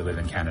own if you live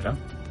in Canada.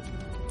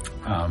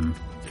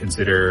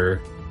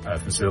 Consider a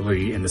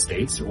facility in the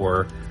States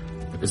or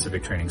the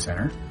Pacific Training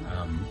Center.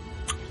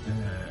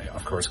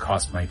 Of course,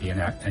 cost might be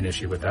an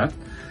issue with that.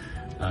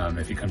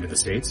 If you come to the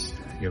States,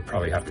 you'll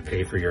probably have to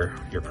pay for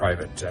your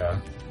private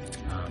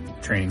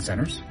training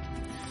centers.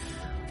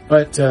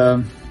 But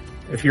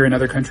if you're in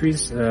other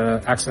countries,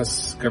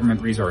 access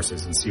government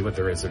resources and see what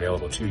there is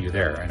available to you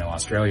there. I know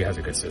Australia has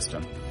a good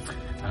system,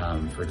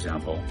 for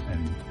example,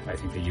 and I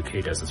think the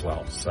UK does as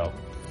well. So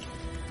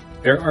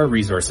there are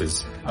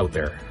resources out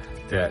there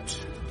that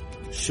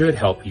should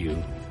help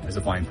you as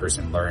a blind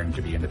person learn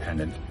to be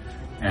independent,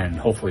 and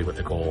hopefully with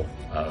the goal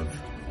of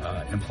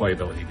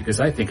employability, because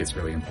I think it's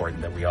really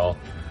important that we all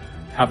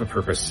have a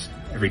purpose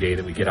every day,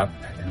 that we get up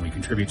and we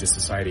contribute to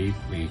society,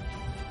 we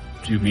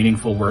do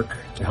meaningful work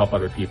to help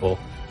other people,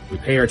 we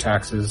pay our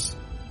taxes,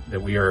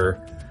 that we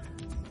are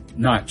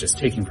not just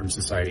taking from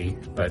society,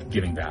 but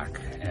giving back.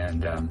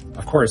 And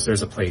of course,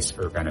 there's a place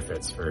for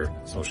benefits, for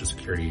Social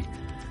Security,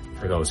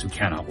 for those who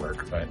cannot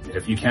work. But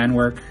if you can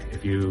work,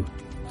 if you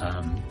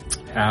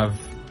have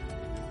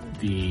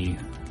the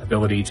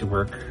ability to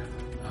work,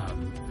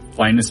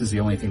 blindness is the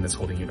only thing that's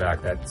holding you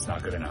back. That's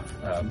not good enough,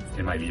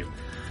 in my view.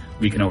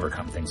 We can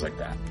overcome things like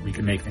that. We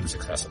can make things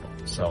accessible.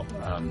 So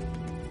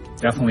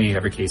definitely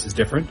every case is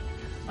different.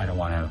 I don't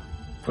want to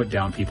put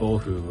down people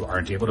who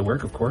aren't able to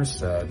work, of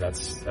course. There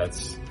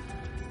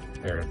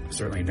are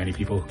certainly many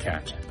people who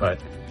can't.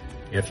 But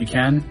if you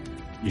can,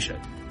 you should.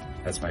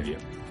 That's my view.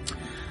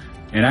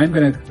 And I'm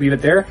going to leave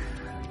it there.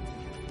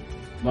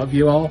 Love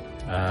you all.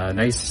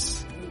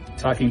 Nice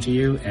talking to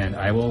you. And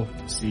I will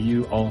see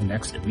you all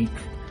next week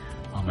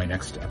on my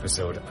next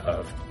episode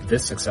of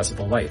This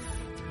Accessible Life.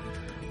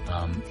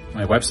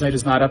 My website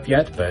is not up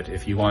yet, but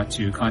if you want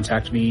to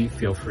contact me,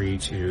 feel free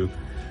to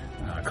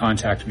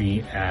contact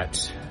me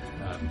at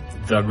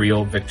The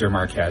Real Victor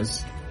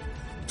Marquez,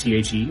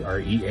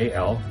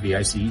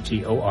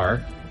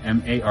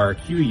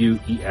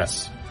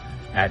 TheRealVictorMarquez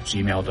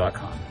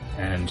 @gmail.com.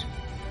 And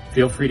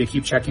feel free to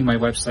keep checking my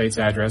website's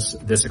address,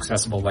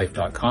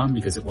 thisaccessiblelife.com,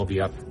 because it will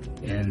be up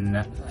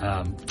in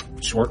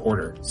short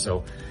order.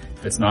 So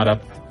if it's not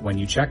up when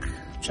you check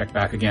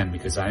back again,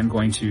 because I'm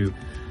going to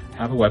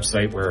have a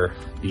website where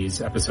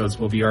these episodes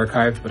will be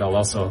archived, but I'll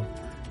also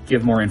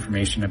give more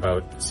information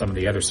about some of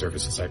the other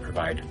services I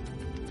provide.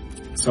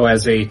 So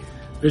as a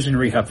vision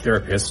rehab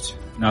therapist,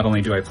 not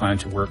only do I plan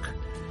to work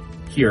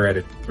here at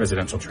a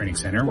residential training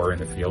center or in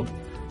the field,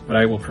 but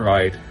I will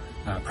provide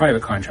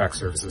private contract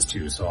services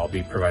too. So I'll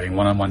be providing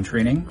one-on-one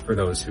training for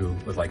those who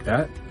would like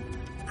that,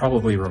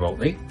 probably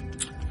remotely,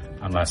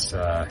 unless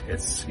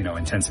it's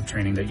intensive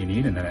training that you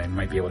need, and then I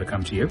might be able to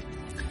come to you.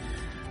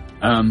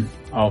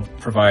 I'll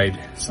provide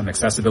some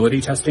accessibility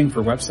testing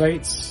for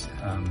websites.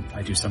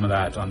 I do some of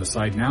that on the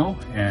side now,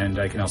 and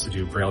I can also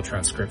do Braille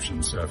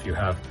transcription. So if you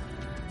have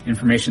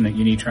information that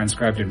you need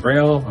transcribed in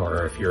Braille,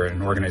 or if you're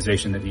an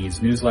organization that needs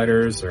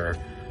newsletters or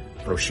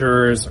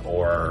brochures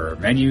or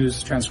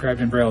menus transcribed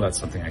in Braille, that's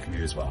something I can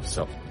do as well.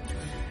 So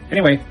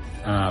anyway,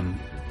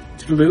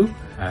 toodaloo.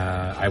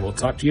 I will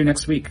talk to you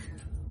next week.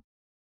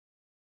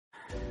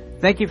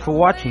 Thank you for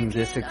watching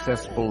This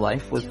Accessible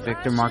Life with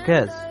Victor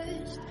Marquez.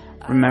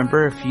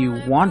 Remember, if you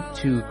want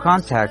to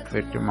contact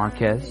Victor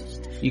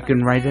Marquez, you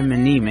can write him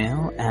an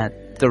email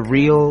at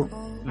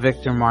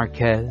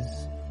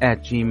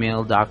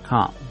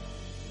therealvictormarquez@gmail.com.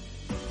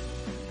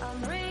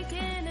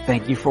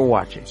 Thank you for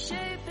watching.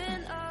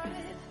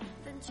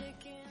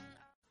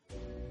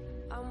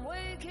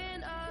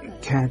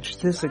 Catch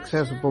This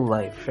Accessible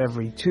Life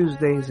every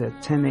Tuesdays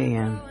at 10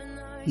 a.m.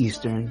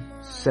 Eastern,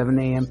 7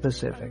 a.m.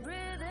 Pacific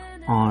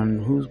on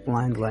Whose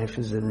Blind Life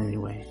Is It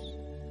Anyway?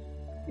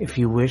 If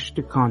you wish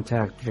to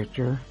contact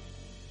Victor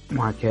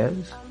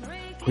Marquez,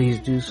 please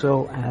do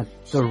so at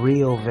The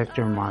Real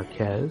Victor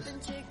Marquez,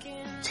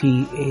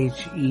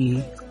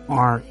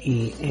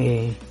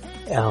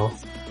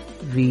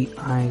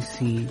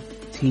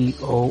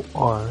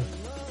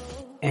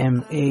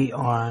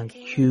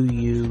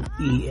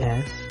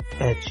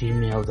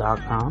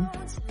 @gmail.com,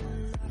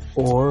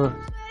 or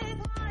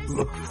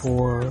look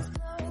for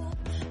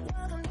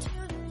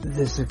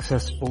This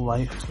Accessible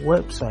Life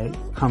website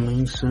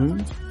coming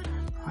soon.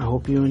 I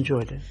hope you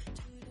enjoyed it.